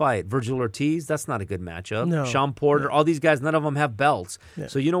who's going to fight? Virgil Ortiz? That's not a good matchup. No. Sean Porter? All these guys, none of them have belts. Yeah.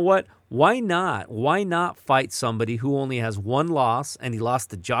 So you know what? Why not? Why not fight somebody who only has one loss, and he lost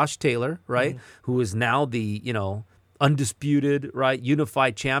to Josh Taylor, right? Who is now the, undisputed, right,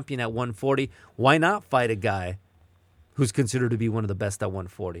 unified champion at 140. Why not fight a guy who's considered to be one of the best at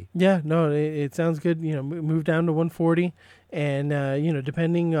 140? Yeah, no, it sounds good. Move down to 140, and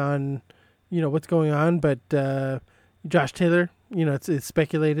depending on what's going on, but Josh Taylor, it's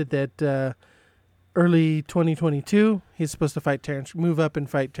speculated that early 2022 he's supposed to move up and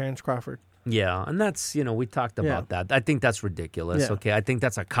fight Terrence Crawford. Yeah, and that's we talked about that. I think that's ridiculous. Yeah. Okay, I think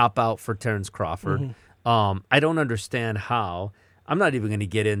that's a cop out for Terrence Crawford. I don't understand how. I'm not even going to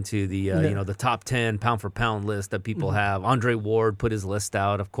get into the the top 10 pound for pound list that people have. Andre Ward put his list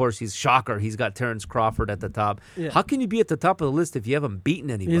out. Of course, he's shocker. He's got Terrence Crawford at the top. Yeah. How can you be at the top of the list if you haven't beaten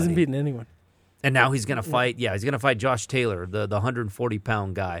anybody? He hasn't beaten anyone. And now he's going to fight. Yeah, he's going to fight Josh Taylor, the 140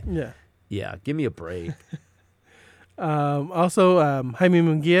 pound guy. Yeah. Yeah, give me a break. Also, Jaime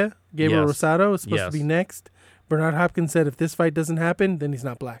Munguia, Gabriel Rosado is supposed to be next. Bernard Hopkins said if this fight doesn't happen, then he's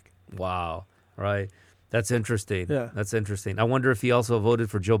not black. Wow. Right. That's interesting. Yeah. That's interesting. I wonder if he also voted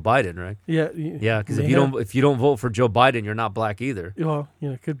for Joe Biden, right? Yeah. Yeah, because if you don't vote for Joe Biden, you're not black either. Well,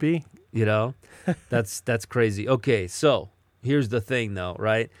 could be. That's crazy. Okay, so here's the thing, though,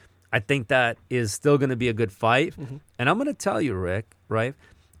 right? I think that is still going to be a good fight, and I'm going to tell you, Rick, right?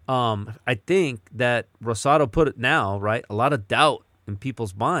 I think that Rosado put it now, right? A lot of doubt in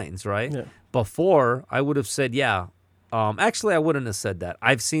people's minds, right? Yeah. Before, I would have said, yeah. Actually, I wouldn't have said that.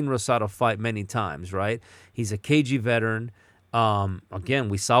 I've seen Rosado fight many times, right? He's a cagey veteran. Again,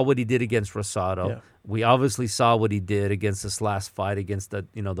 we saw what he did against Rosado. Yeah. We obviously saw what he did against this last fight against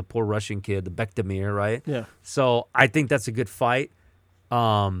the poor Russian kid, the Bektemir, right? Yeah. So I think that's a good fight.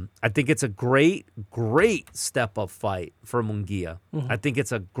 I think it's a great step up fight for Munguia. I think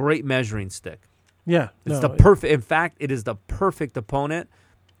it's a great measuring stick. Yeah. It's the perfect. In fact, it is the perfect opponent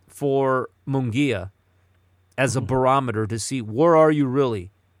for Munguia as a barometer to see where are you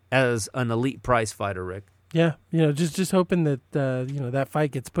really as an elite prize fighter, Rick. Yeah, just hoping that that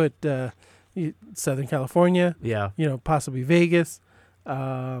fight gets put Southern California. Yeah, possibly Vegas.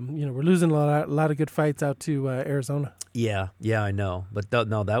 We're losing a lot of good fights out to Arizona. Yeah, I know, but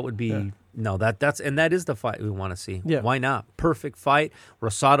no, that would be No, that is the fight we want to see. Yeah. Why not? Perfect fight.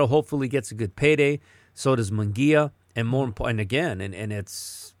 Rosado hopefully gets a good payday. So does Munguia. And more important, again, and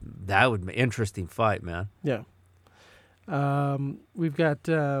that would be an interesting fight, man. Yeah. We've got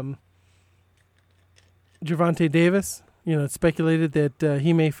Gervonta Davis. It's speculated that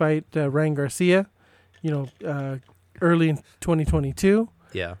he may fight Ryan Garcia, early in 2022.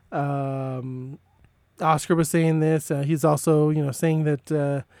 Yeah. Oscar was saying this. He's also, saying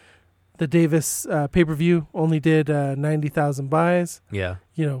that the Davis pay-per-view only did 90,000 buys. Yeah.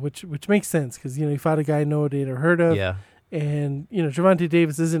 Which makes sense because, he fought a guy no one had heard of. Yeah. And, Gervonta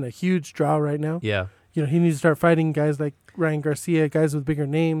Davis isn't a huge draw right now. Yeah. He needs to start fighting guys like Ryan Garcia, guys with bigger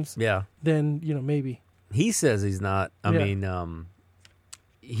names. Yeah. Then, maybe. He says he's not. I mean,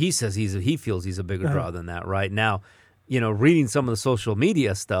 he says he feels he's a bigger draw than that right now. Reading some of the social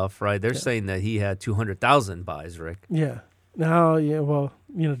media stuff, right? They're saying that he had 200,000 buys, Rick. Yeah. Now, well,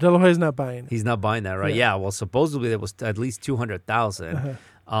 De La Hoya's not buying it. He's not buying that, right? Yeah. Well, supposedly there was at least 200,000. Eddie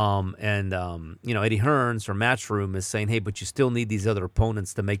Hearns from Matchroom is saying, hey, but you still need these other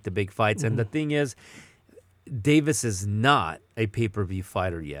opponents to make the big fights. Mm-hmm. And the thing is, Davis is not a pay-per-view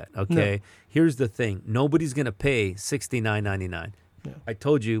fighter yet, okay? No. Here's the thing. Nobody's going to pay $69.99. Yeah. I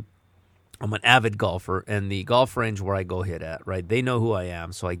told you I'm an avid golfer, and the golf range where I go hit at, right, they know who I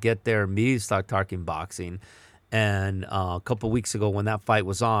am. So I get there, immediately start talking boxing. And a couple of weeks ago when that fight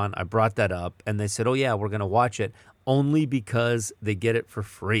was on, I brought that up, and they said, oh, yeah, we're going to watch it only because they get it for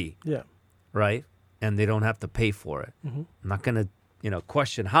free. Yeah. Right? And they don't have to pay for it. Mm-hmm. I'm not going to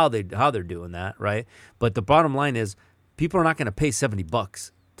question how they're doing that, right? But the bottom line is, people are not going to pay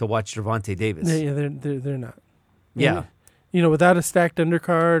 $70 to watch Gervonta Davis. Yeah, they're not. Yeah, without a stacked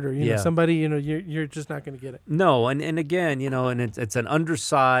undercard or somebody, you're just not going to get it. No, and again, and it's an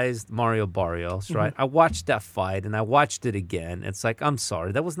undersized Mario Barrios, right? Mm-hmm. I watched that fight and I watched it again. It's like, I'm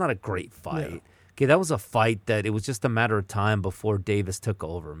sorry, that was not a great fight. Yeah. Okay, that was a fight that it was just a matter of time before Davis took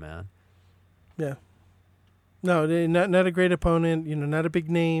over, man. Yeah. No, not a great opponent, not a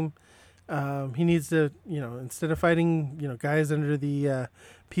big name. He needs to, instead of fighting, guys under the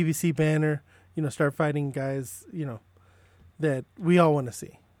PBC banner, start fighting guys, that we all want to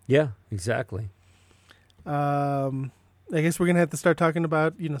see. Yeah, exactly. I guess we're going to have to start talking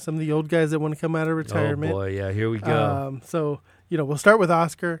about, some of the old guys that want to come out of retirement. Oh, boy, yeah, here we go. So, we'll start with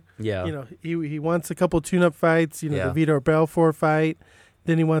Oscar. Yeah. He wants a couple tune-up fights, the Vitor Belfort fight.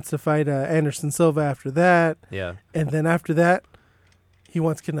 Then he wants to fight Anderson Silva after that. Yeah. And then after that, he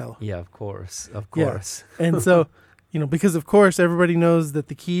wants Canelo. Yeah, of course. Of course. Yeah. And so, because of course everybody knows that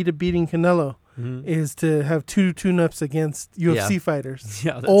the key to beating Canelo is to have two tune-ups against UFC fighters.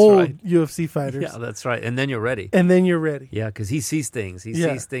 Yeah, that's old right. UFC fighters. Yeah, that's right. And then you're ready. Yeah, because he sees things. He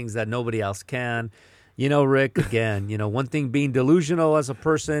sees things that nobody else can. Rick, again, one thing being delusional as a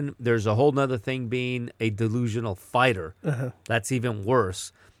person, there's a whole nother thing being a delusional fighter. Uh-huh. That's even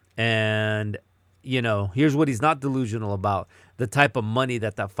worse. And, here's what he's not delusional about, the type of money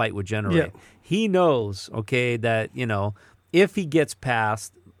that fight would generate. Yeah. He knows, okay, that, if he gets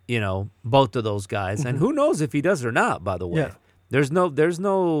past, both of those guys, and who knows if he does or not, by the way. Yeah. There's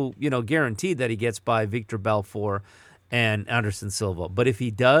no guarantee that he gets by Victor Belfort and Anderson Silva. But if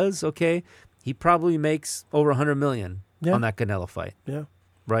he does, okay, he probably makes over $100 million on that Canelo fight. Yeah,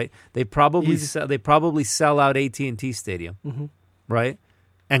 right. They probably sell out AT&T Stadium, right?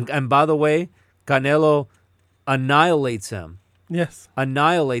 And by the way, Canelo annihilates him. Yes,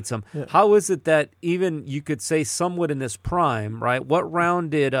 annihilates him. Yeah. How is it that even you could say somewhat in his prime, right? What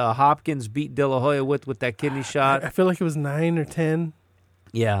round did Hopkins beat De La Hoya with that kidney shot? I feel like it was 9 or 10.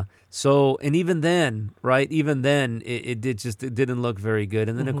 Yeah. So, and even then, right? Even then, it didn't look very good.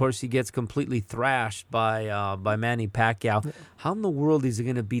 And then, of course, he gets completely thrashed by Manny Pacquiao. Yeah. How in the world is he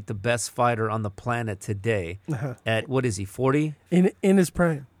going to beat the best fighter on the planet today? At what is he, 40? In his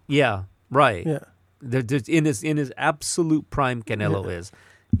prime. Yeah. Right. Yeah. In his absolute prime, Canelo is.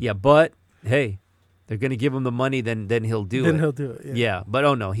 Yeah. But hey, they're going to give him the money. Then he'll do it. Then he'll do it. Yeah. But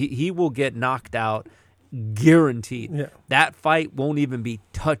oh no, he will get knocked out. Guaranteed. Yeah. That fight won't even be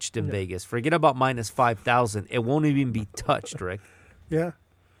touched in Vegas. Forget about minus 5,000. It won't even be touched, Rick. Yeah.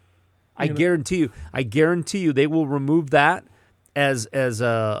 I guarantee you they will remove that as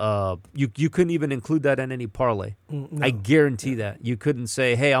you couldn't even include that in any parlay. No. I guarantee that. You couldn't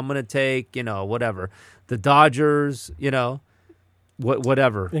say, "Hey, I'm going to take, whatever. The Dodgers,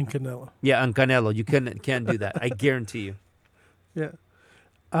 whatever." In Canelo. Yeah, in Canelo. You can't do that. I guarantee you. Yeah.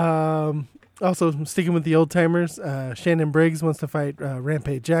 Also, sticking with the old-timers, Shannon Briggs wants to fight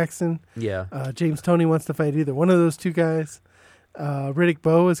Rampage Jackson. Yeah. James Toney wants to fight either one of those two guys. Riddick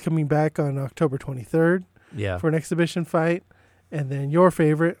Bowe is coming back on October 23rd for an exhibition fight. And then your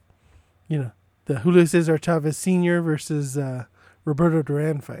favorite, the Julio Cesar Chavez Sr. versus Roberto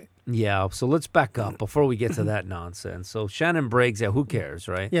Duran fight. Yeah, so let's back up before we get to that nonsense. So Shannon Briggs, who cares,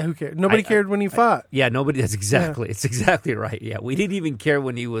 right? Yeah, who cares? Nobody cared when he fought. Nobody. That's exactly. Yeah. It's exactly right. Yeah, we didn't even care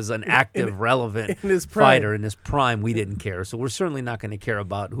when he was an active, relevant fighter in his prime. We didn't care. So we're certainly not going to care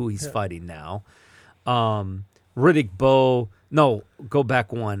about who he's fighting now. Riddick Bowe. No, go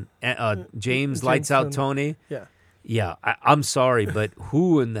back one. James Lights Out Tony. Yeah. Yeah, I'm sorry, but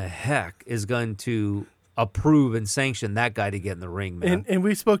who in the heck is going to approve and sanction that guy to get in the ring, man? And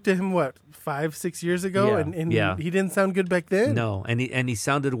we spoke to him, 5-6 years ago, and he didn't sound good back then. No, and he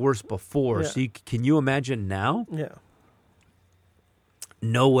sounded worse before. Yeah. So can you imagine now? Yeah.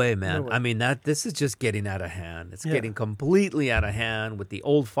 No way, man. No way. I mean, this is just getting out of hand. It's getting completely out of hand with the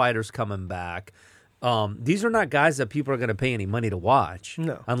old fighters coming back. These are not guys that people are going to pay any money to watch.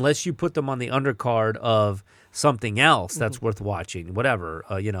 No. Unless you put them on the undercard of something else that's worth watching, whatever,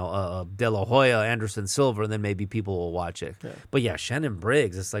 De La Hoya, Anderson Silva, and then maybe people will watch it. Yeah. But yeah, Shannon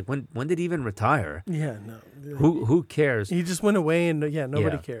Briggs, it's like, when did he even retire? Yeah, no. Who cares? He just went away and,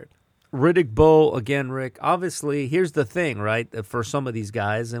 nobody cared. Riddick Bowe, again, Rick, obviously, here's the thing, right, for some of these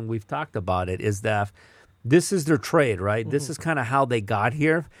guys, and we've talked about it, is that this is their trade, right? Mm-hmm. This is kind of how they got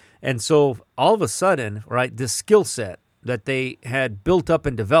here. And so all of a sudden, right, this skill set that they had built up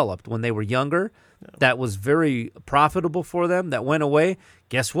and developed when they were younger, that was very profitable for them, that went away.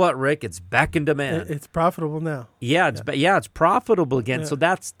 Guess what, Rick? It's back in demand. It's profitable now. Yeah, it's profitable again. Yeah. So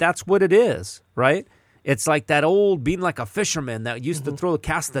that's what it is, right? It's like that old being like a fisherman that used to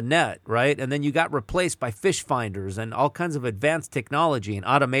cast the net, right? And then you got replaced by fish finders and all kinds of advanced technology and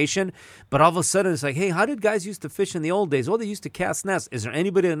automation. But all of a sudden it's like, hey, how did guys used to fish in the old days? Well, they used to cast nets. Is there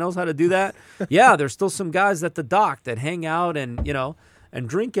anybody that knows how to do that? Yeah, there's still some guys at the dock that hang out and, and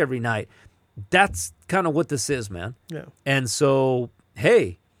drink every night. That's kind of what this is, man. Yeah. And so,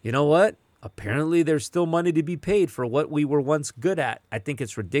 hey, you know what? Apparently there's still money to be paid for what we were once good at. I think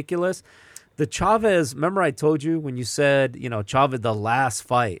it's ridiculous. The Chavez, remember I told you when you said, Chavez, the last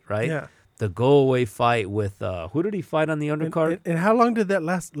fight, right? Yeah. The go-away fight with, who did he fight on the undercard? And how long did that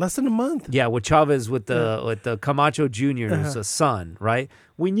last? Less than a month. Yeah, with Chavez, with the Camacho Jr.'s son, right?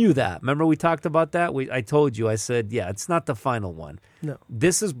 We knew that. Remember we talked about that? I told you, I said, yeah, it's not the final one. No.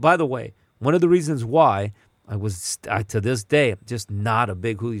 This is, by the way, one of the reasons why I was, to this day, just not a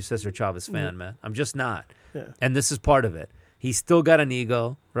big Julio Cesar Chavez fan, man. I'm just not. Yeah. And this is part of it. He's still got an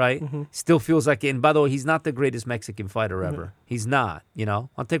ego, right? Mm-hmm. Still feels like it. And by the way, he's not the greatest Mexican fighter ever. Mm-hmm. He's not,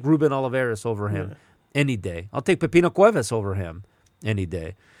 I'll take Ruben Olivares over him any day. I'll take Pepino Cuevas over him any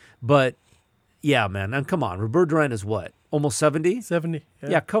day. But, yeah, man, and come on. Roberto Duran is what? Almost 70? 70.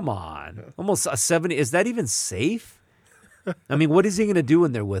 Yeah, come on. Yeah. Almost 70. Is that even safe? I mean, what is he going to do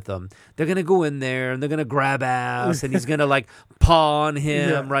in there with them? They're going to go in there and they're going to grab ass and he's going to paw on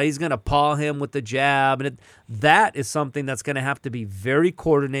him, right? He's going to paw him with the jab. And that is something that's going to have to be very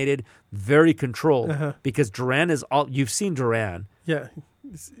coordinated, very controlled because Duran is all, you've seen Duran. Yeah.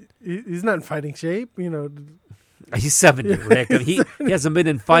 He's not in fighting shape, He's 70, Rick. He hasn't been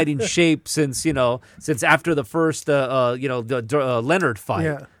in fighting shape since after the first, the Leonard fight.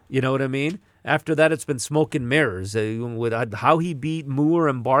 Yeah. You know what I mean? After that, it's been smoke and mirrors. With how he beat Moore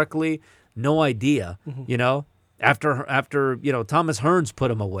and Barkley, no idea. Mm-hmm. After Thomas Hearns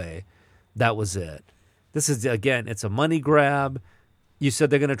put him away, that was it. This is, again, it's a money grab. You said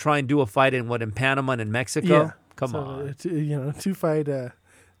they're going to try and do a fight in Panama and in Mexico? Yeah. Come on. 2-fight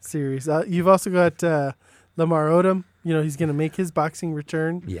series. You've also got Lamar Odom. He's going to make his boxing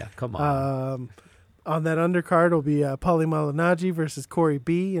return. Yeah, come on. On that undercard will be Paulie Malignaggi versus Corey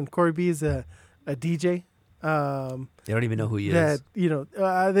B. And Corey B is a DJ. They don't even know who he is.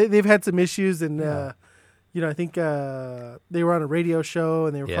 They've had some issues, and I think they were on a radio show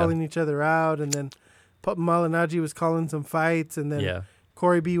and they were calling each other out, and then Malignaggi was calling some fights, and then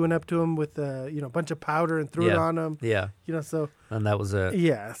Corey B went up to him with a bunch of powder and threw it on him. Yeah. And that was it.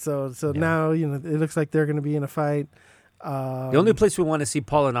 Yeah. So now it looks like they're going to be in a fight. The only place we want to see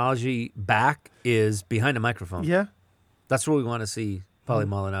Malignaggi back is behind a microphone. Yeah, that's where we want to see Paulie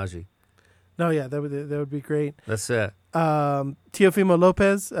Malignaggi. No, yeah, that would be great. That's it. Teofimo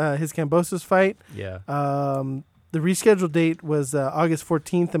Lopez, his Kambosos fight. Yeah. The rescheduled date was August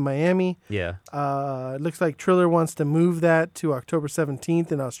 14th in Miami. Yeah. It looks like Triller wants to move that to October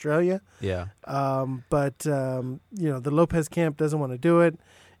 17th in Australia. Yeah. But the Lopez camp doesn't want to do it.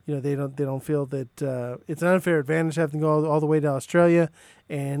 They don't feel that it's an unfair advantage having to go all the way to Australia,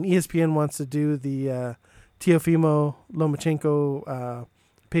 and ESPN wants to do the Teofimo Lomachenko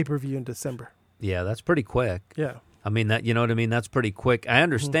pay-per-view in December. Yeah, that's pretty quick. Yeah, I mean that. That's pretty quick. I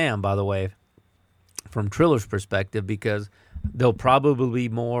understand, by the way, from Triller's perspective, because there'll probably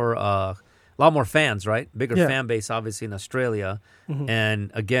be a lot more fans, right? Bigger fan base, obviously, in Australia. Mm-hmm.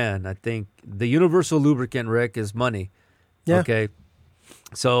 And again, I think the universal lubricant, Rick, is money. Yeah. Okay.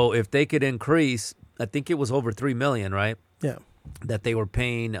 So if they could increase, I think it was over $3 million, right? Yeah. That they were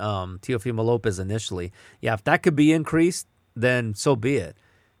paying Teofimo Lopez initially. Yeah, if that could be increased, then so be it.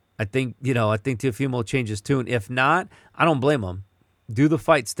 I think Teofimo will change his tune. If not, I don't blame him. Do the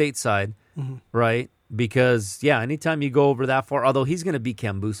fight stateside, mm-hmm. right? Because, anytime you go over that far, although he's going to beat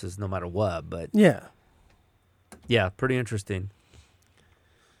Kambosos no matter what. But yeah, pretty interesting.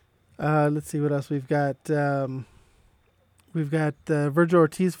 Let's see what else we've got. We've got the Virgil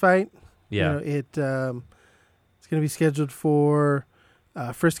Ortiz fight. Yeah. It's going to be scheduled for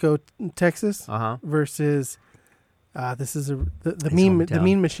Frisco, Texas versus... this is the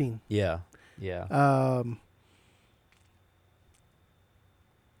Mean Machine. Yeah.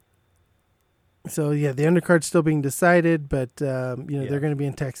 So the undercard's still being decided, but they're going to be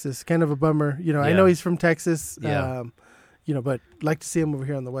in Texas. Kind of a bummer. I know he's from Texas. Yeah. But like to see him over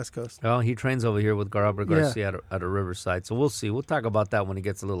here on the West Coast. Oh, he trains over here with Garabra Garcia at a Riverside. So we'll see. We'll talk about that when it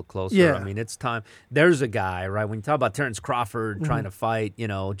gets a little closer. Yeah. I mean, it's time. There's a guy, right? When you talk about Terrence Crawford mm-hmm. trying to fight,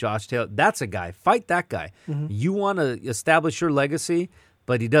 Josh Taylor, that's a guy. Fight that guy. Mm-hmm. You want to establish your legacy,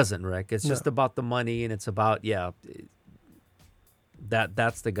 but he doesn't, Rick. It's just about the money, and it's about,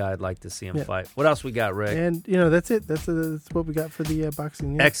 that's the guy I'd like to see him fight. What else we got, Rick? And, that's it. That's what we got for the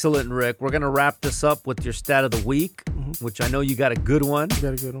boxing news. Excellent, Rick. We're going to wrap this up with your stat of the week, mm-hmm. which I know you got a good one. You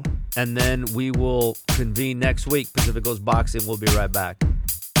got a good one. And then we will convene next week. Pacific Coast Boxing. We'll be right back.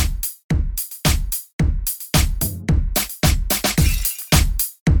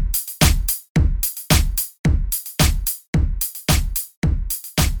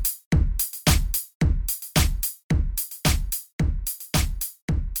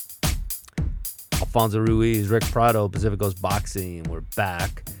 Alfonso Ruiz, Rick Prado, Pacific Coast Boxing. We're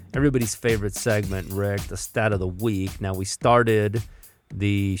back. Everybody's favorite segment, Rick, the stat of the week. Now, we started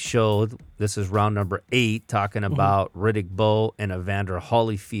the show, this is round number 8, talking about Riddick Bowe and Evander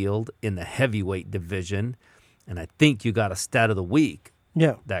Holyfield in the heavyweight division. And I think you got a stat of the week.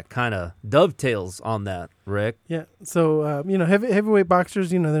 Yeah. That kind of dovetails on that, Rick. Yeah. So, heavyweight boxers,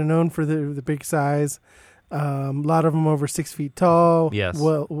 they're known for the big size. A lot of them over 6 feet tall. Yes.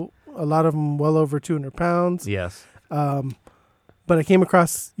 Well, a lot of them well over 200 pounds. Yes. But I came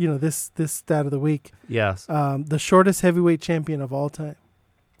across, this stat of the week. Yes. The shortest heavyweight champion of all time.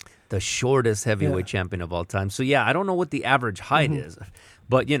 The shortest heavyweight champion of all time. So, I don't know what the average height is.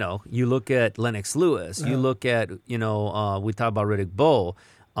 But, you look at Lennox Lewis. You look at, we talk about Riddick Bowe.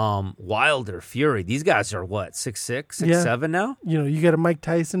 Wilder, Fury. These guys are what, 6'6", 6'7" now? You got a Mike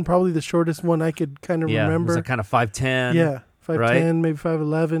Tyson, probably the shortest one I could kind of remember. Yeah, kind of 5'10". Yeah. 5'10", right? Maybe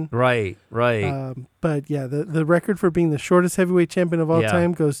 5'11". Right. But the record for being the shortest heavyweight champion of all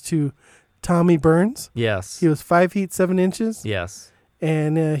time goes to Tommy Burns. Yes. He was 5 feet 7 inches. Yes.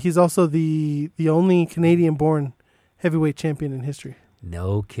 And he's also the only Canadian-born heavyweight champion in history.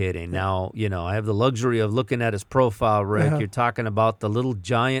 No kidding. Now, I have the luxury of looking at his profile, Rick. You're talking about the little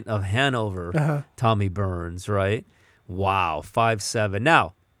giant of Hanover, Tommy Burns, right? Wow, 5'7".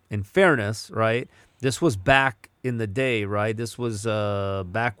 Now, in fairness, right, this was back in the day, right? This was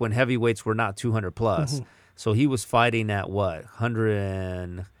back when heavyweights were not 200 plus. Mm-hmm. So he was fighting at what?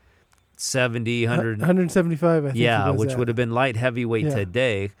 170, 175, I think. Yeah, which would have been light heavyweight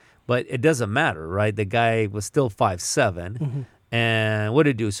today. But it doesn't matter, right? The guy was still 5'7". Mm-hmm. And what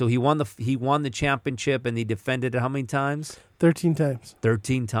did he do? So he won the championship, and he defended it how many times? 13 times.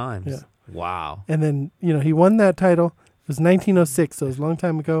 13 times. Yeah. Wow. And then, he won that title. It was 1906, so it was a long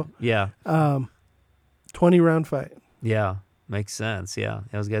time ago. Yeah. 20-round fight. Yeah, makes sense. Yeah,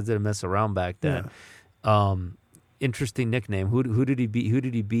 those guys didn't mess around back then. Yeah. Interesting nickname. Who did he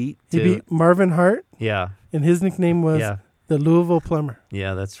beat? He beat Marvin Hart. Yeah. And his nickname was the Louisville Plumber.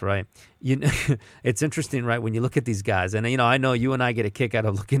 Yeah, that's right. It's interesting, right? When you look at these guys, and I know you and I get a kick out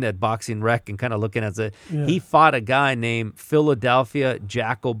of looking at Boxing Rec and kind of looking at it. Yeah. He fought a guy named Philadelphia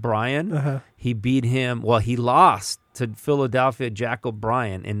Jack O'Brien. Uh-huh. He beat him. Well, he lost to Philadelphia Jack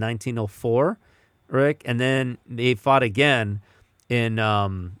O'Brien in 1904. Rick, and then they fought again in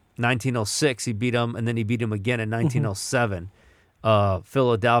 1906. He beat him, and then he beat him again in 1907.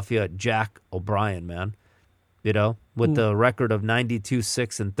 Philadelphia Jack O'Brien, man, with the record of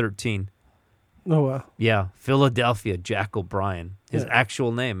 92-6-13. Oh wow! Yeah, Philadelphia Jack O'Brien, his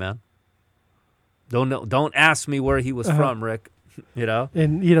actual name, man. Don't ask me where he was from, Rick.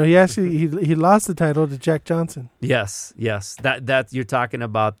 And he actually he lost the title to Jack Johnson. Yes. That you're talking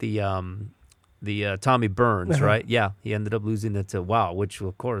about the the Tommy Burns, right? Yeah, he ended up losing it to which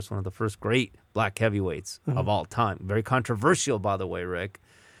of course one of the first great black heavyweights of all time. Very controversial, by the way, Rick.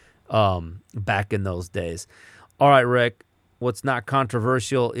 Back in those days. All right, Rick. What's not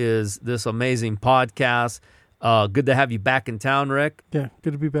controversial is this amazing podcast. Good to have you back in town, Rick. Yeah,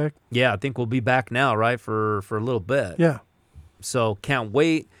 good to be back. Yeah, I think we'll be back now, right, for a little bit. Yeah. So can't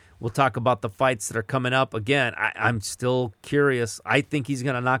wait. We'll talk about the fights that are coming up. Again, I'm still curious. I think he's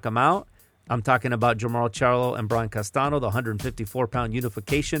going to knock him out. I'm talking about Jermall Charlo and Brian Castano, the 154-pound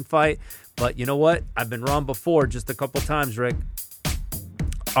unification fight. But you know what? I've been wrong before just a couple times, Rick.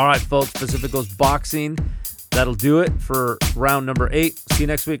 All right, folks, Pacific Coast Boxing. That'll do it for round number 8. See you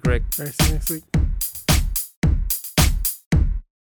next week, Rick. All right, see you next week.